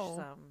change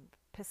some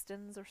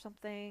pistons or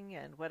something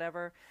and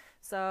whatever.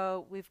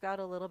 So we've got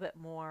a little bit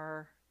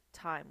more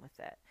time with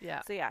it.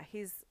 Yeah. So yeah,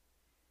 he's,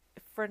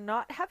 for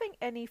not having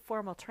any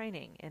formal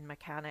training in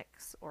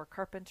mechanics or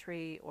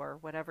carpentry or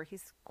whatever,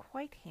 he's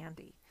quite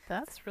handy.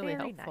 That's really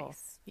Very helpful.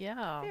 nice.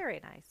 Yeah.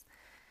 Very nice.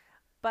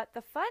 But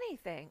the funny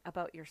thing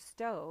about your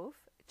stove,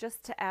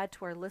 just to add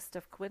to our list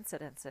of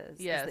coincidences,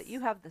 is that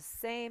you have the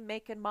same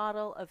make and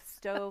model of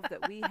stove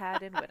that we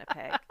had in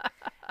Winnipeg.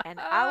 And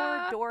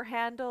our door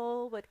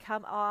handle would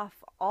come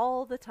off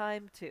all the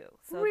time too.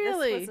 So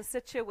Really? this was a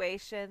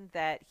situation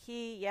that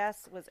he,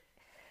 yes, was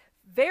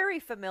very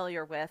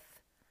familiar with.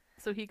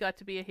 So he got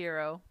to be a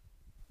hero.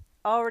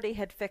 Already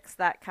had fixed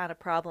that kind of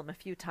problem a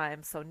few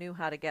times, so knew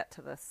how to get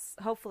to this.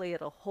 Hopefully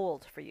it'll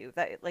hold for you.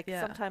 That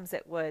sometimes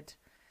it would,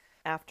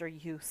 after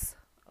use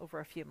over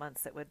a few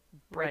months, it would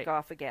break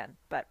off again.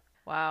 But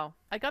wow,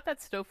 I got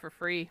that stove for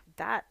free.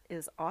 that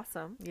is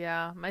awesome.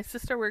 Yeah, my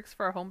sister works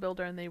for a home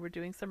builder, and they were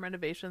doing some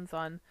renovations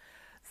on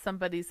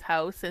somebody's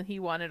house, and he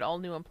wanted all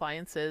new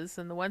appliances,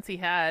 and the ones he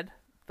had,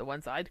 the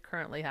ones I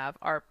currently have,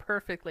 are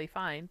perfectly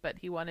fine, but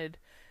he wanted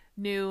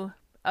new,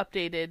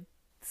 updated,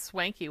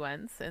 swanky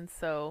ones, and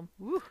so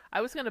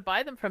I was going to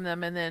buy them from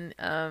them, and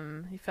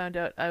then he found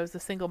out I was a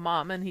single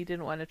mom, and he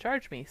didn't want to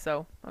charge me,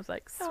 so I was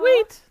like,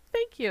 sweet,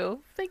 thank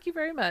you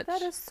very much.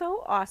 That is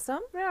so awesome.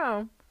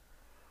 Yeah.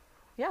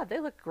 Yeah, they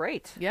look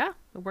great. Yeah,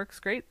 it works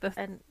great.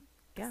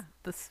 Yeah.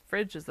 This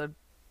fridge is a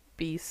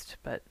beast,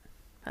 but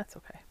that's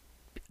okay.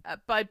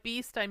 By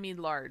beast, I mean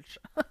large.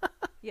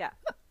 Yeah.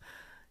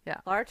 Yeah.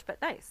 Large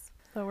but nice.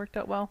 So it worked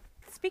out well.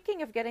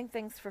 Speaking of getting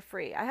things for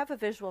free, I have a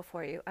visual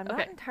for you. I'm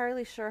not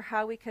entirely sure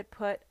how we could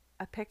put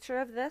a picture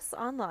of this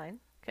online.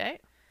 Okay.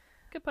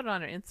 Could put it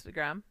on our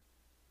Instagram.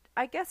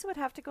 I guess it would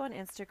have to go on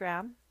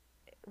Instagram.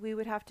 We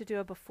would have to do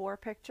a before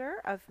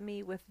picture of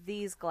me with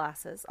these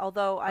glasses,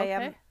 although I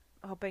am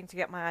hoping to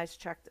get my eyes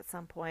checked at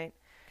some point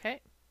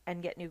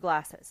and get new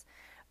glasses.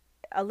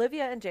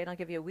 Olivia and Jane, I'll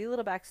give you a wee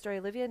little backstory.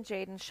 Olivia and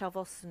Jaden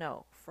shovel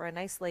snow for a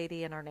nice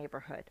lady in our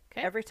neighborhood.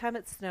 Every time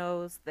it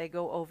snows, they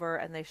go over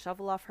and they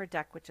shovel off her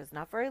deck, which is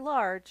not very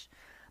large,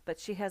 but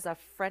she has a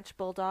French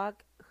bulldog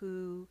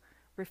who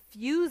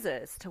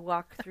refuses to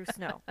walk through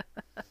snow.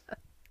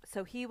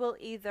 So he will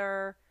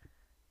either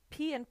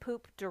pee and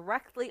poop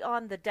directly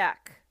on the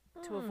deck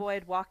to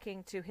avoid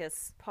walking to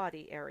his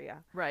potty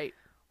area, Right.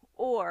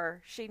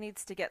 or she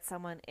needs to get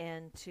someone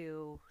in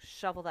to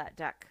shovel that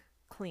deck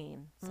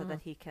clean so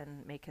that he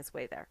can make his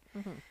way there.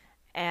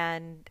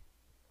 And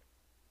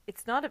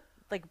it's not a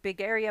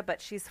big area,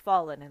 but she's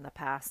fallen in the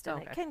past,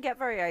 and it can get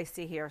very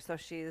icy here. So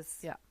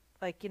she's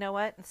like, you know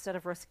what? Instead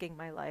of risking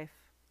my life,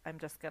 I'm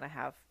just gonna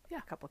have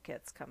a couple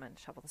kids come and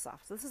shovel this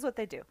off. So this is what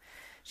they do.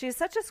 She's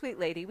such a sweet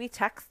lady. We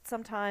text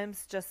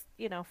sometimes, just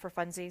for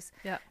funsies.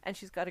 Yeah. And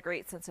she's got a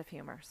great sense of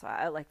humor, so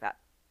I like that.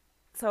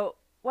 So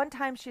one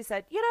time she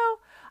said,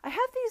 I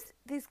have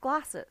these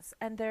glasses,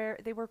 and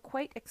they were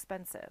quite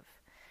expensive.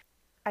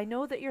 I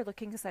know that you're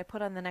looking, because I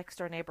put on the Next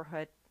Door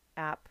Neighborhood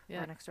app,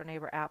 or Next Door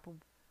Neighbor app,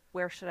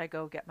 where should I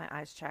go get my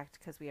eyes checked?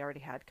 Because we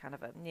already had kind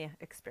of a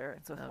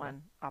experience with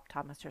one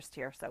optometrist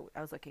here, so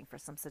I was looking for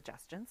some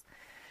suggestions.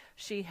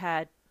 She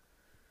had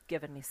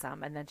given me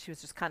some, and then she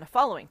was just kind of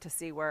following to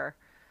see where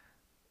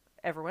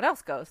everyone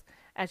else goes.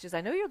 And she's,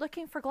 I know you're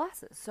looking for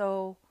glasses,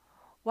 so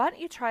why don't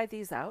you try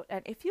these out?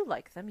 And if you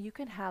like them, you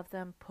can have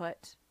them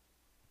put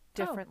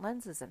different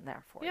lenses in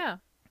there for you. Yeah.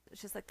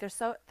 She's like,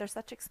 they're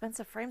such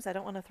expensive frames. I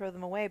don't want to throw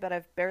them away, but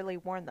I've barely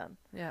worn them.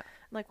 Yeah.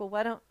 I'm like, well,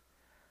 why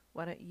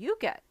don't you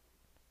get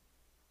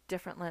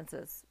different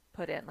lenses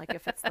put in? Like,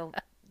 if it's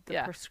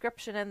the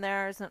prescription in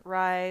there isn't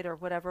right or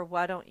whatever,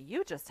 why don't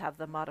you just have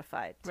them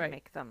modified to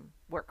make them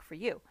work for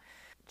you?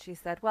 She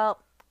said,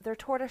 well, they're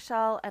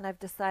tortoiseshell, and I've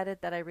decided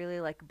that I really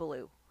like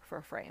blue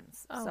for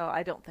frames. So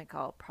I don't think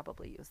I'll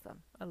probably use them.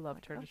 I love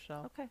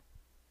tortoiseshell. Okay.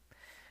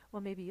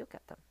 Well, maybe you'll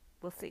get them.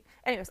 We'll see.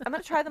 Anyways, I'm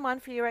going to try them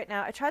on for you right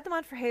now. I tried them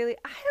on for Haley.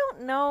 I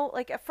don't know.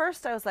 Like, at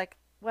first I was like,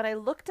 when I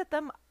looked at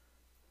them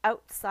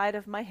outside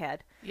of my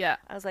head,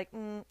 I was like,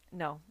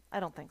 no, I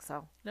don't think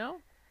so. No?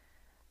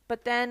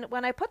 But then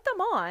when I put them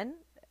on,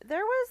 it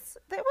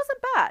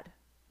wasn't bad.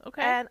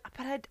 Okay.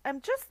 But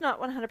I'm just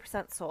not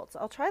 100% sold. So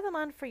I'll try them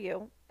on for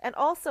you. And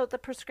also, the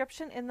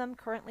prescription in them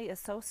currently is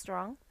so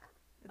strong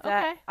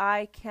that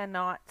I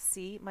cannot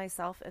see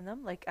myself in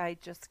them. Like, I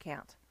just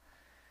can't.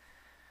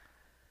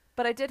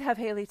 But I did have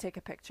Haley take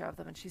a picture of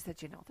them, and she said,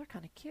 they're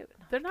kind of cute.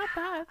 They're not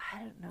bad. I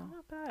don't know.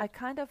 Not bad. I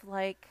kind of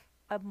like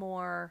a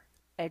more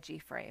edgy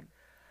frame.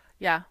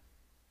 Yeah.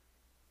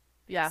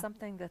 Yeah.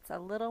 Something that's a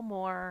little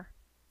more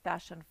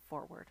fashion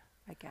forward,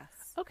 I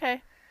guess.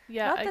 Okay.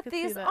 Yeah. Not that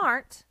these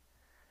aren't.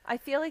 I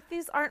feel like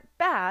these aren't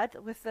bad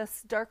with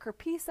this darker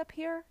piece up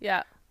here.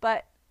 Yeah.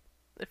 But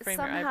they frame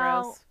somehow your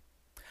eyebrows.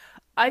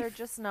 They're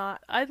just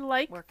not. I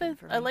like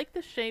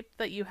the shape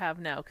that you have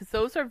now, because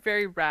those are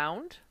very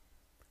round,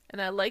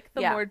 and I like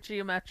the more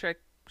geometric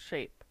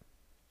shape.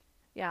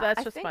 Yeah,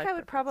 that's I just think my I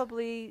would preference.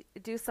 Probably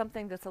do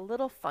something that's a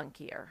little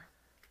funkier.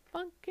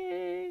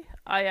 Funky.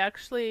 I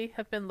actually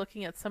have been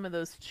looking at some of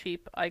those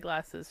cheap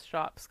eyeglasses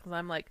shops,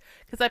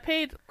 because I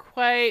paid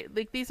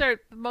these are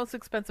the most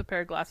expensive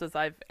pair of glasses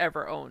I've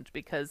ever owned,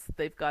 because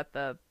they've got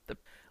the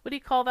what do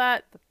you call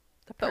that?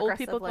 The old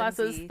people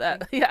glasses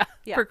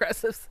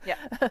progressives. Yeah.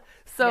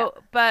 So,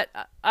 but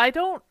I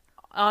don't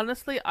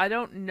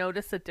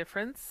notice a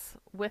difference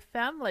with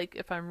them. Like,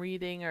 if I'm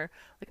reading, or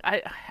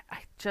I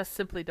just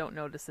simply don't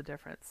notice a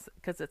difference,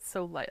 because it's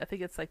so light. I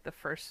think it's like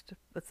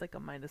it's like a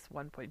minus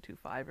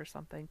 1.25 or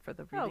something for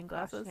the reading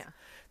glasses. Yeah.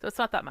 So it's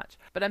not that much.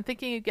 But I'm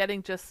thinking of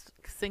getting just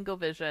single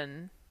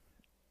vision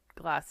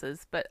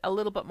glasses, but a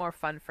little bit more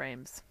fun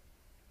frames.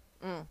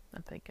 I'm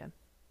thinking.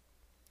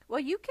 Well,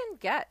 you can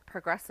get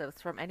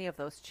progressives from any of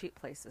those cheap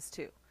places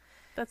too.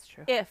 That's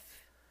true.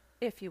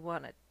 If you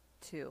wanted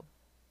to.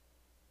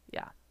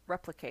 Yeah.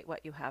 Replicate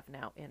what you have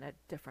now in a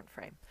different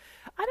frame.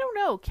 I don't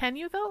know. Can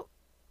you, though?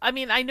 I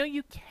mean, I know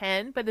you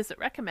can, but is it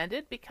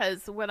recommended?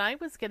 Because when I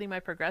was getting my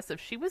progressive,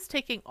 she was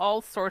taking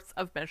all sorts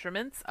of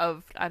measurements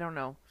I don't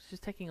know. She's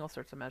taking all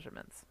sorts of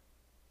measurements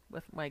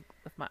with my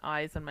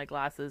eyes and my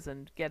glasses,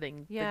 and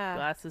getting the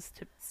glasses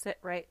to sit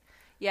right.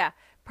 Yeah.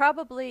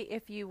 Probably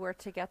if you were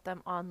to get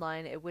them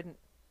online, it wouldn't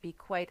be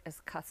quite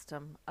as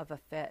custom of a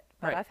fit.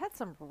 But I've had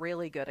some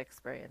really good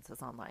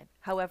experiences online.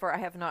 However, I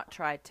have not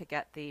tried to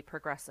get the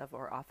progressive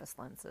or office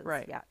lenses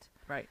yet.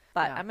 Right.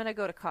 But I'm going to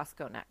go to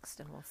Costco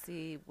next, and we'll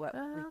see what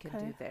we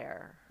can do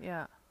there.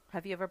 Yeah.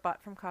 Have you ever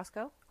bought from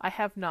Costco? I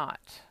have not.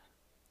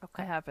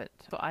 Okay. I haven't.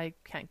 So I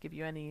can't give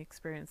you any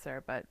experience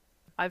there, but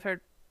I've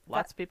heard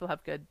lots of people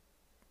have good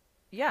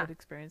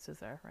experiences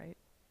there, right?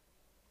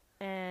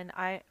 And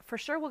I for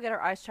sure will get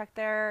our eyes checked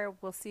there.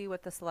 We'll see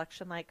what the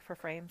selection like for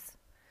frames.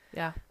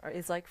 Yeah. Or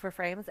is like for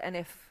frames, and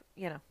if,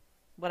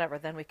 whatever,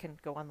 then we can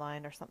go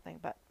online or something.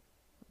 But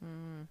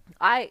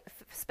I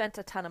spent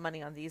a ton of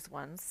money on these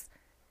ones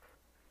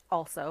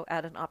also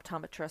at an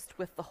optometrist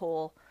with the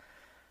whole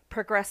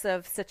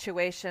progressive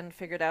situation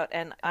figured out,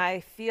 and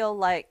I feel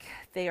like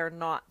they are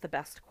not the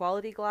best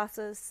quality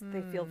glasses.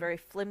 They feel very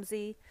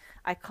flimsy.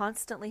 I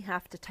constantly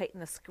have to tighten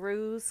the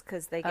screws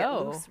because they get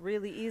loose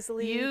really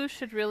easily. You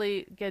should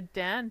really get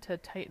Dan to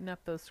tighten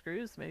up those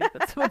screws. Maybe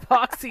put some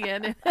epoxy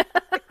in it.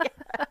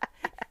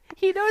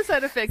 He knows how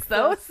to fix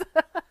those.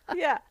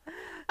 Yeah.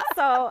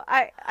 So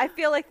I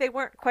feel like they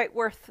weren't quite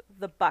worth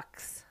the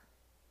bucks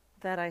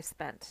that I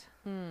spent.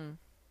 Hmm.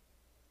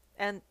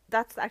 And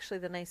that's actually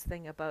the nice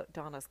thing about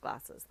Donna's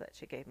glasses that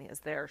she gave me is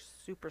they're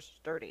super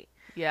sturdy.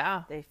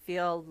 Yeah. They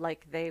feel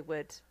like they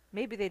would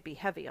maybe they'd be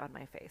heavy on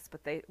my face,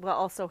 but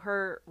also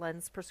her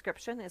lens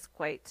prescription is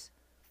quite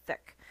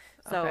thick.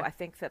 So Okay. I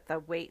think that the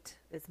weight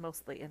is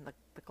mostly in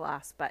the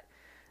glass, but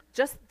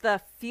just the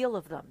feel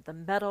of them, the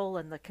metal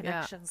and the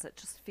connections, it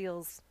just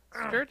feels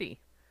Sturdy.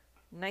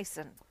 nice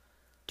and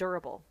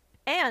durable.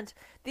 And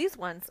these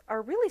ones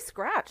are really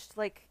scratched.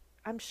 Like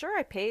I'm sure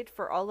I paid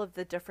for all of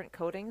the different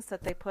coatings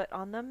that they put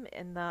on them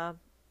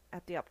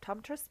at the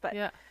optometrist, but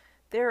Yeah.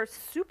 they're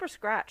super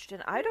scratched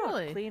and I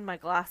Really? don't clean my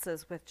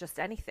glasses with just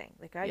anything.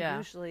 Like I Yeah.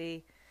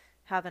 usually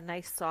have a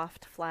nice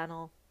soft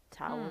flannel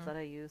towel Hmm. that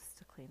I use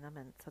to clean them,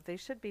 and so they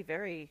should be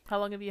very How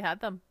long have you had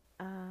them?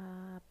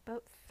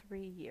 about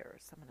 3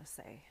 years, I'm gonna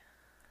say.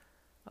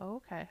 Oh,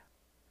 okay.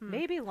 Hmm.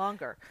 Maybe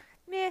longer.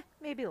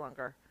 Maybe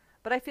longer.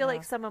 But I feel Yeah.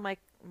 like some of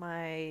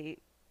my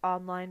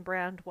online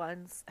brand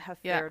ones have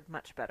Yeah. fared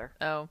much better.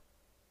 Oh.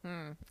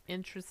 Hmm.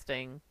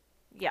 Interesting.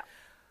 Yeah.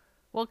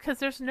 Well, because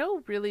there's no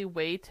really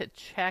way to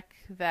check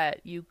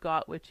that you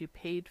got what you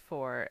paid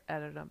for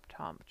at an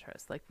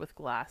optometrist, like with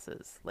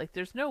glasses. Like,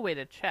 there's no way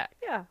to check.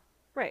 Yeah.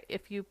 Right.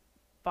 If you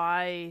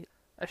buy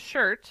a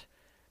shirt,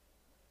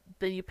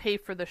 then you pay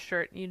for the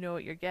shirt and you know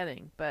what you're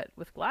getting. But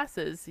with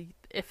glasses,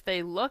 if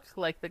they look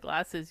like the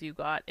glasses you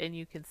got and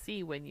you can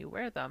see when you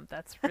wear them,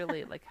 that's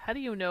really like, how do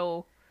you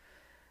know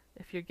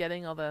if you're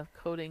getting all the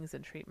coatings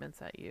and treatments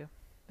that you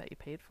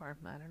paid for?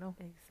 I don't know.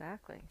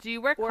 Exactly. Do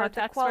you wear Or the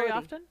contacts very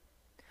quality. often?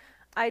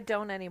 I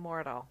don't anymore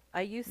at all.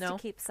 I used No?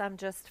 to keep some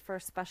just for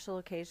special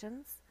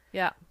occasions,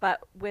 Yeah.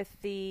 but with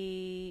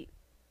the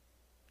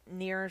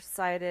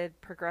nearsighted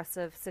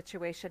progressive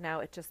situation now,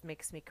 it just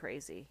makes me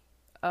crazy.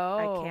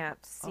 Oh. I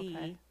can't see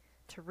okay.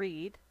 to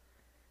read,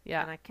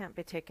 Yeah. and I can't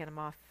be taking them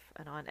off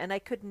and on. And I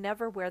could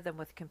never wear them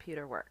with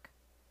computer work.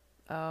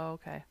 Oh,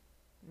 okay.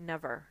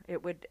 Never.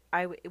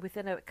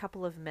 Within a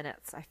couple of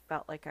minutes, I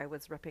felt like I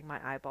was ripping my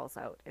eyeballs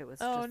out. It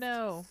was Oh, just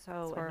no. so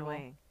That's horrible.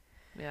 annoying.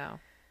 Yeah.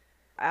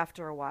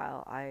 After a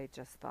while, I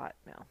just thought,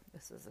 no,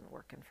 this isn't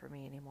working for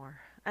me anymore.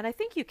 And I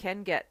think you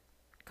can get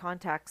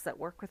contacts that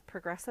work with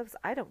progressives.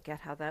 I don't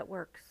get how that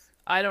works.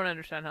 I don't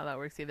understand how that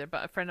works either,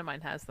 but a friend of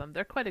mine has them.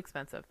 They're quite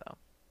expensive though.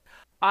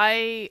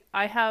 I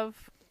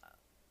have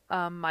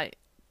my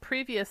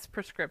previous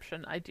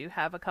prescription. I do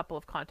have a couple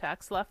of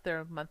contacts left.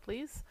 They're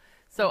monthlies.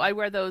 So I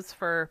wear those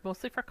for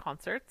mostly for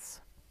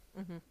concerts.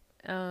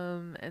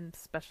 And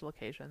special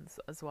occasions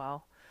as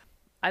well.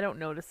 I don't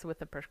notice with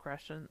the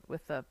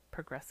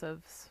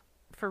progressives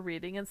for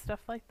reading and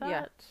stuff like that.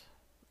 Yeah.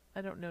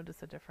 I don't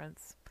notice a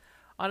difference.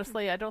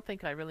 Honestly, I don't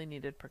think I really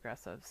needed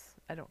progressives.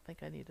 I don't think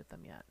I needed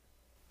them yet.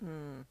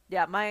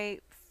 Yeah, my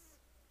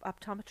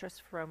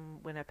optometrist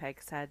from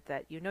Winnipeg said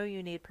that you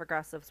need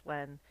progressives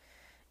when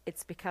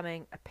it's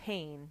becoming a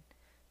pain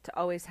to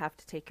always have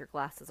to take your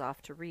glasses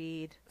off to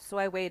read. So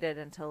I waited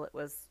until it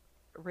was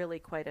really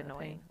quite A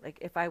annoying. pain. Like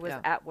if I was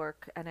Yeah. at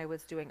work and I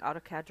was doing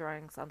AutoCAD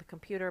drawings on the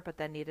computer, but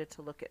then needed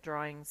to look at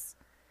drawings,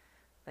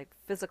 like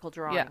physical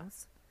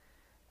drawings,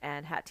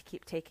 and had to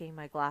keep taking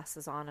my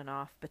glasses on and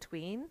off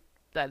between,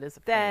 That is a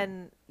pain.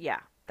 then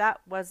yeah,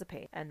 that was a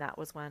pain. And that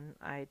was when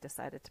I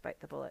decided to bite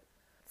the bullet.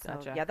 So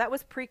Gotcha. yeah, that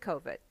was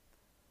pre-COVID,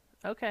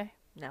 Okay.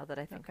 now that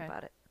I think Okay.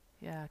 about it.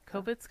 Yeah,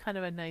 COVID's kind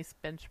of a nice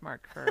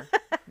benchmark for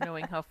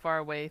knowing how far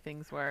away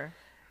things were.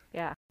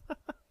 Yeah.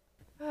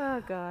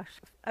 Oh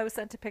gosh. I was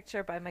sent a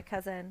picture by my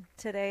cousin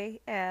today,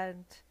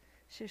 and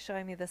she was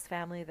showing me this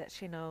family that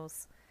she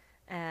knows.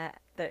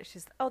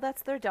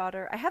 That's their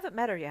daughter. I haven't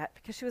met her yet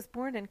because she was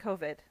born in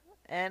COVID,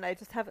 and I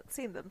just haven't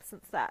seen them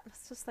since that.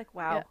 It's just like,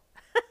 wow.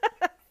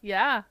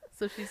 Yeah,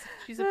 so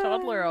she's a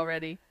toddler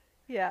already.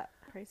 Yeah.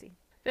 Crazy.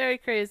 Very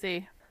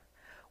crazy.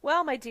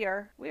 Well, my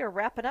dear, we are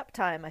wrapping up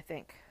time, I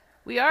think.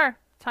 We are.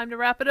 Time to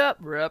wrap it up.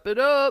 Wrap it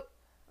up.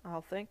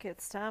 I'll think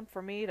it's time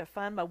for me to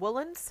find my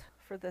woolens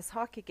for this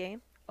hockey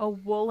game. Oh,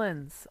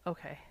 woolens.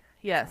 Okay.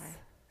 Yes. Sorry.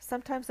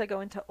 Sometimes I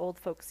go into old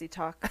folksy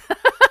talk.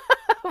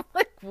 I'm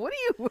like, what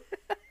are you?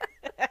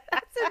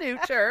 That's a new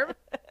term.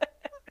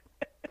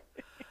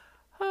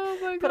 Oh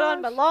my god. Put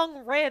on my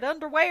long red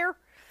underwear.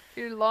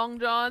 Your long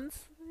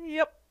johns.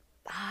 Yep.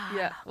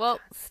 Yeah. Well,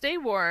 stay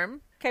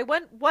warm. Okay,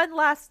 one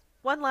last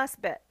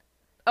bit.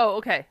 Oh,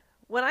 okay.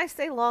 When I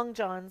say long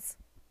johns,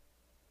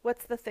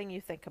 what's the thing you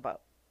think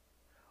about?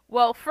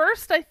 Well,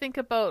 first I think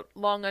about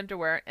long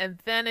underwear, and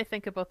then I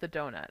think about the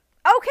donut.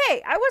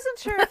 Okay, I wasn't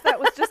sure if that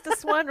was just a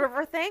Swan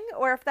River thing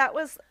or if that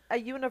was a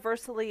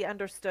universally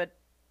understood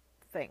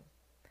thing.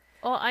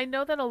 Well, I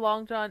know that a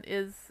long john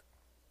is,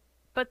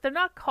 but they're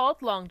not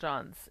called long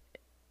johns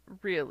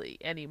really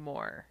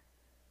anymore.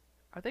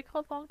 Are they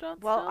called long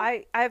johns? Well,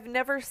 still? I've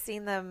never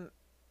seen them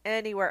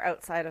anywhere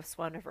outside of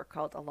Swan River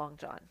called a long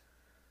john.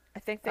 I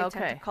think they tend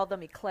Okay. to call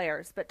them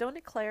eclairs, but don't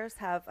eclairs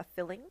have a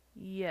filling?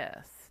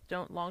 Yes.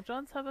 Don't long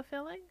johns have a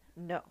filling?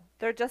 No,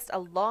 they're just a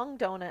long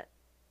donut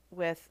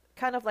with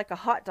kind of like a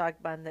hot dog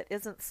bun that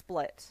isn't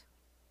split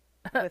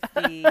with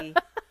the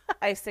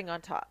icing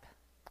on top.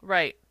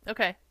 Right.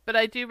 Okay. But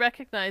I do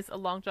recognize a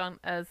long john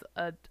as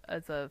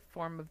a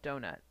form of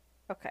donut.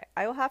 Okay,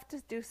 I will have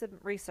to do some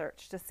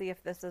research to see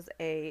if this is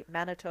a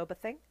Manitoba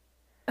thing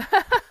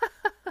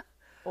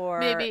or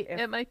Maybe if,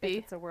 it might if be.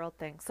 it's a world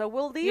thing. So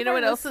we'll leave You know our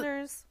what else is,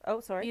 listeners.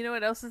 Oh, sorry. you know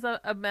what else is a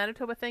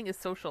Manitoba thing is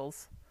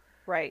socials.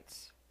 Right.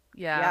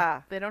 Yeah.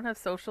 Yeah. They don't have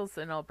socials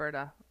in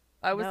Alberta.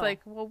 I was No. like,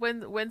 well,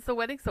 when's the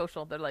wedding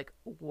social? They're like,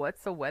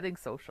 what's a wedding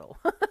social?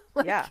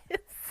 Like, Yeah.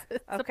 it's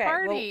Okay, a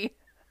party.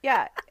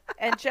 Yeah,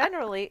 and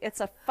generally it's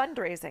a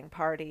fundraising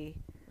party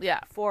Yeah.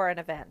 for an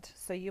event.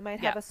 So you might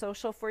have Yeah. a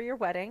social for your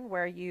wedding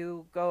where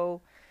you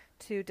go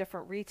to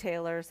different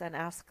retailers and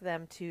ask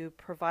them to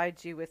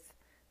provide you with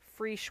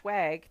free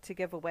swag to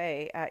give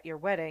away at your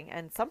wedding.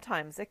 And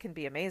sometimes it can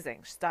be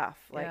amazing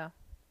stuff like Yeah.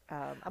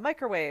 a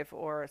microwave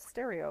or a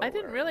stereo. I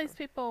didn't or realize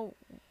people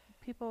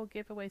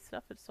gave away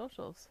stuff at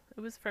socials.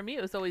 It was for me.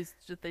 It was always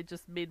just they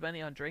just made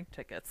money on drink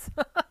tickets.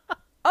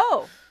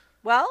 Oh,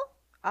 well,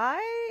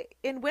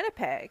 in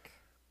Winnipeg,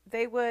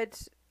 they would.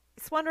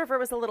 Swan River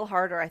was a little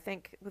harder, I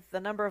think, with the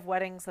number of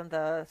weddings and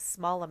the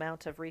small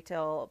amount of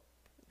retail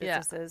Yeah.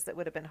 businesses. It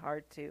would have been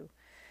hard to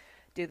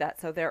do that.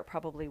 So there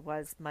probably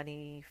was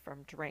money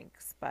from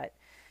drinks. But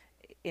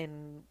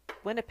in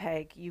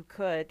Winnipeg, you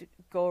could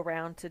go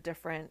around to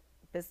different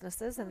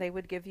businesses and they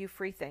would give you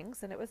free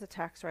things, and it was a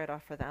tax write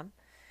off for them.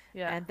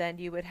 Yeah. And then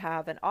you would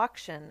have an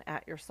auction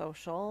at your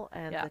social,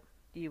 and Yeah.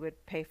 you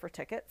would pay for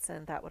tickets,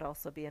 and that would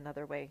also be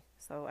another way.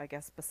 So I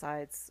guess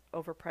besides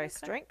overpriced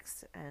Okay.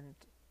 drinks and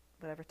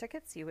whatever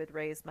tickets, you would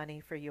raise money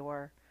for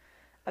your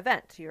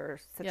event, your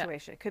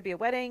situation. It could be a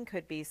wedding,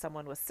 could be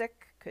someone was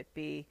sick, could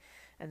be,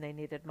 and they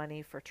needed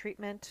money for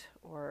treatment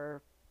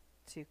or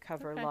to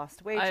cover Okay.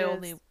 lost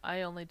wages.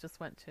 I only just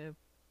went to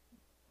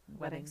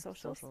wedding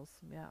socials?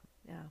 Yeah.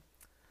 Yeah.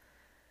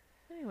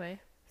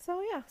 Anyway.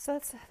 So yeah, so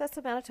that's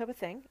a Manitoba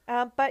thing.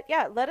 But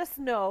yeah, let us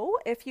know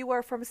if you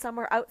are from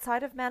somewhere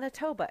outside of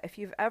Manitoba, if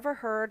you've ever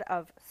heard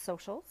of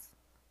socials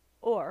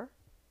or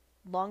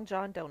Long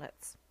John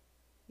Donuts.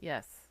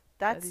 Yes.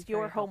 That's That'd be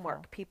your very helpful.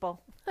 homework,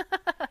 people.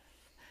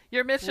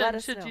 Your mission, Let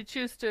us should know. you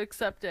choose to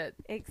accept it.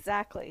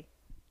 Exactly.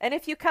 And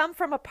if you come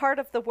from a part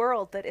of the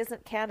world that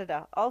isn't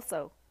Canada,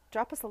 also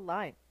drop us a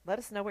line. Let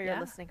us know where Yeah.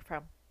 you're listening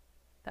from.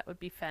 That would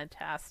be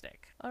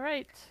fantastic. All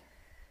right.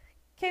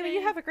 Okay, well, you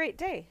Okay. have a great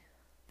day.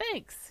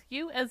 Thanks.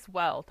 You as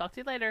well. Talk to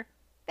you later.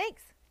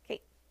 Thanks.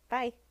 Okay,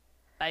 bye.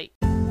 Bye.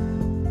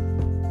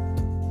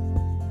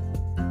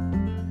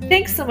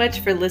 Thanks so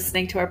much for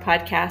listening to our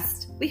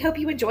podcast. We hope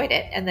you enjoyed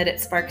it and that it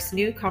sparks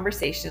new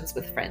conversations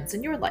with friends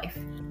in your life.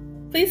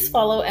 Please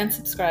follow and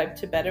subscribe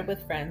to Better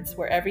with Friends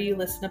wherever you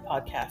listen to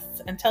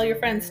podcasts, and tell your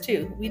friends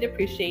too. We'd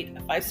appreciate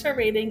a 5-star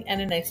rating and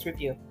a nice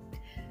review.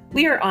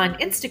 We are on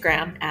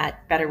Instagram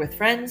at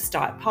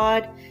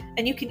betterwithfriends.pod,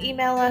 and you can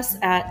email us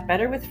at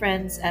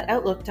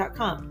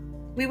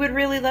betterwithfriends@outlook.com. We would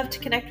really love to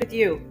connect with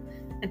you.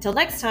 Until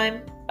next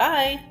time,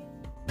 Bye!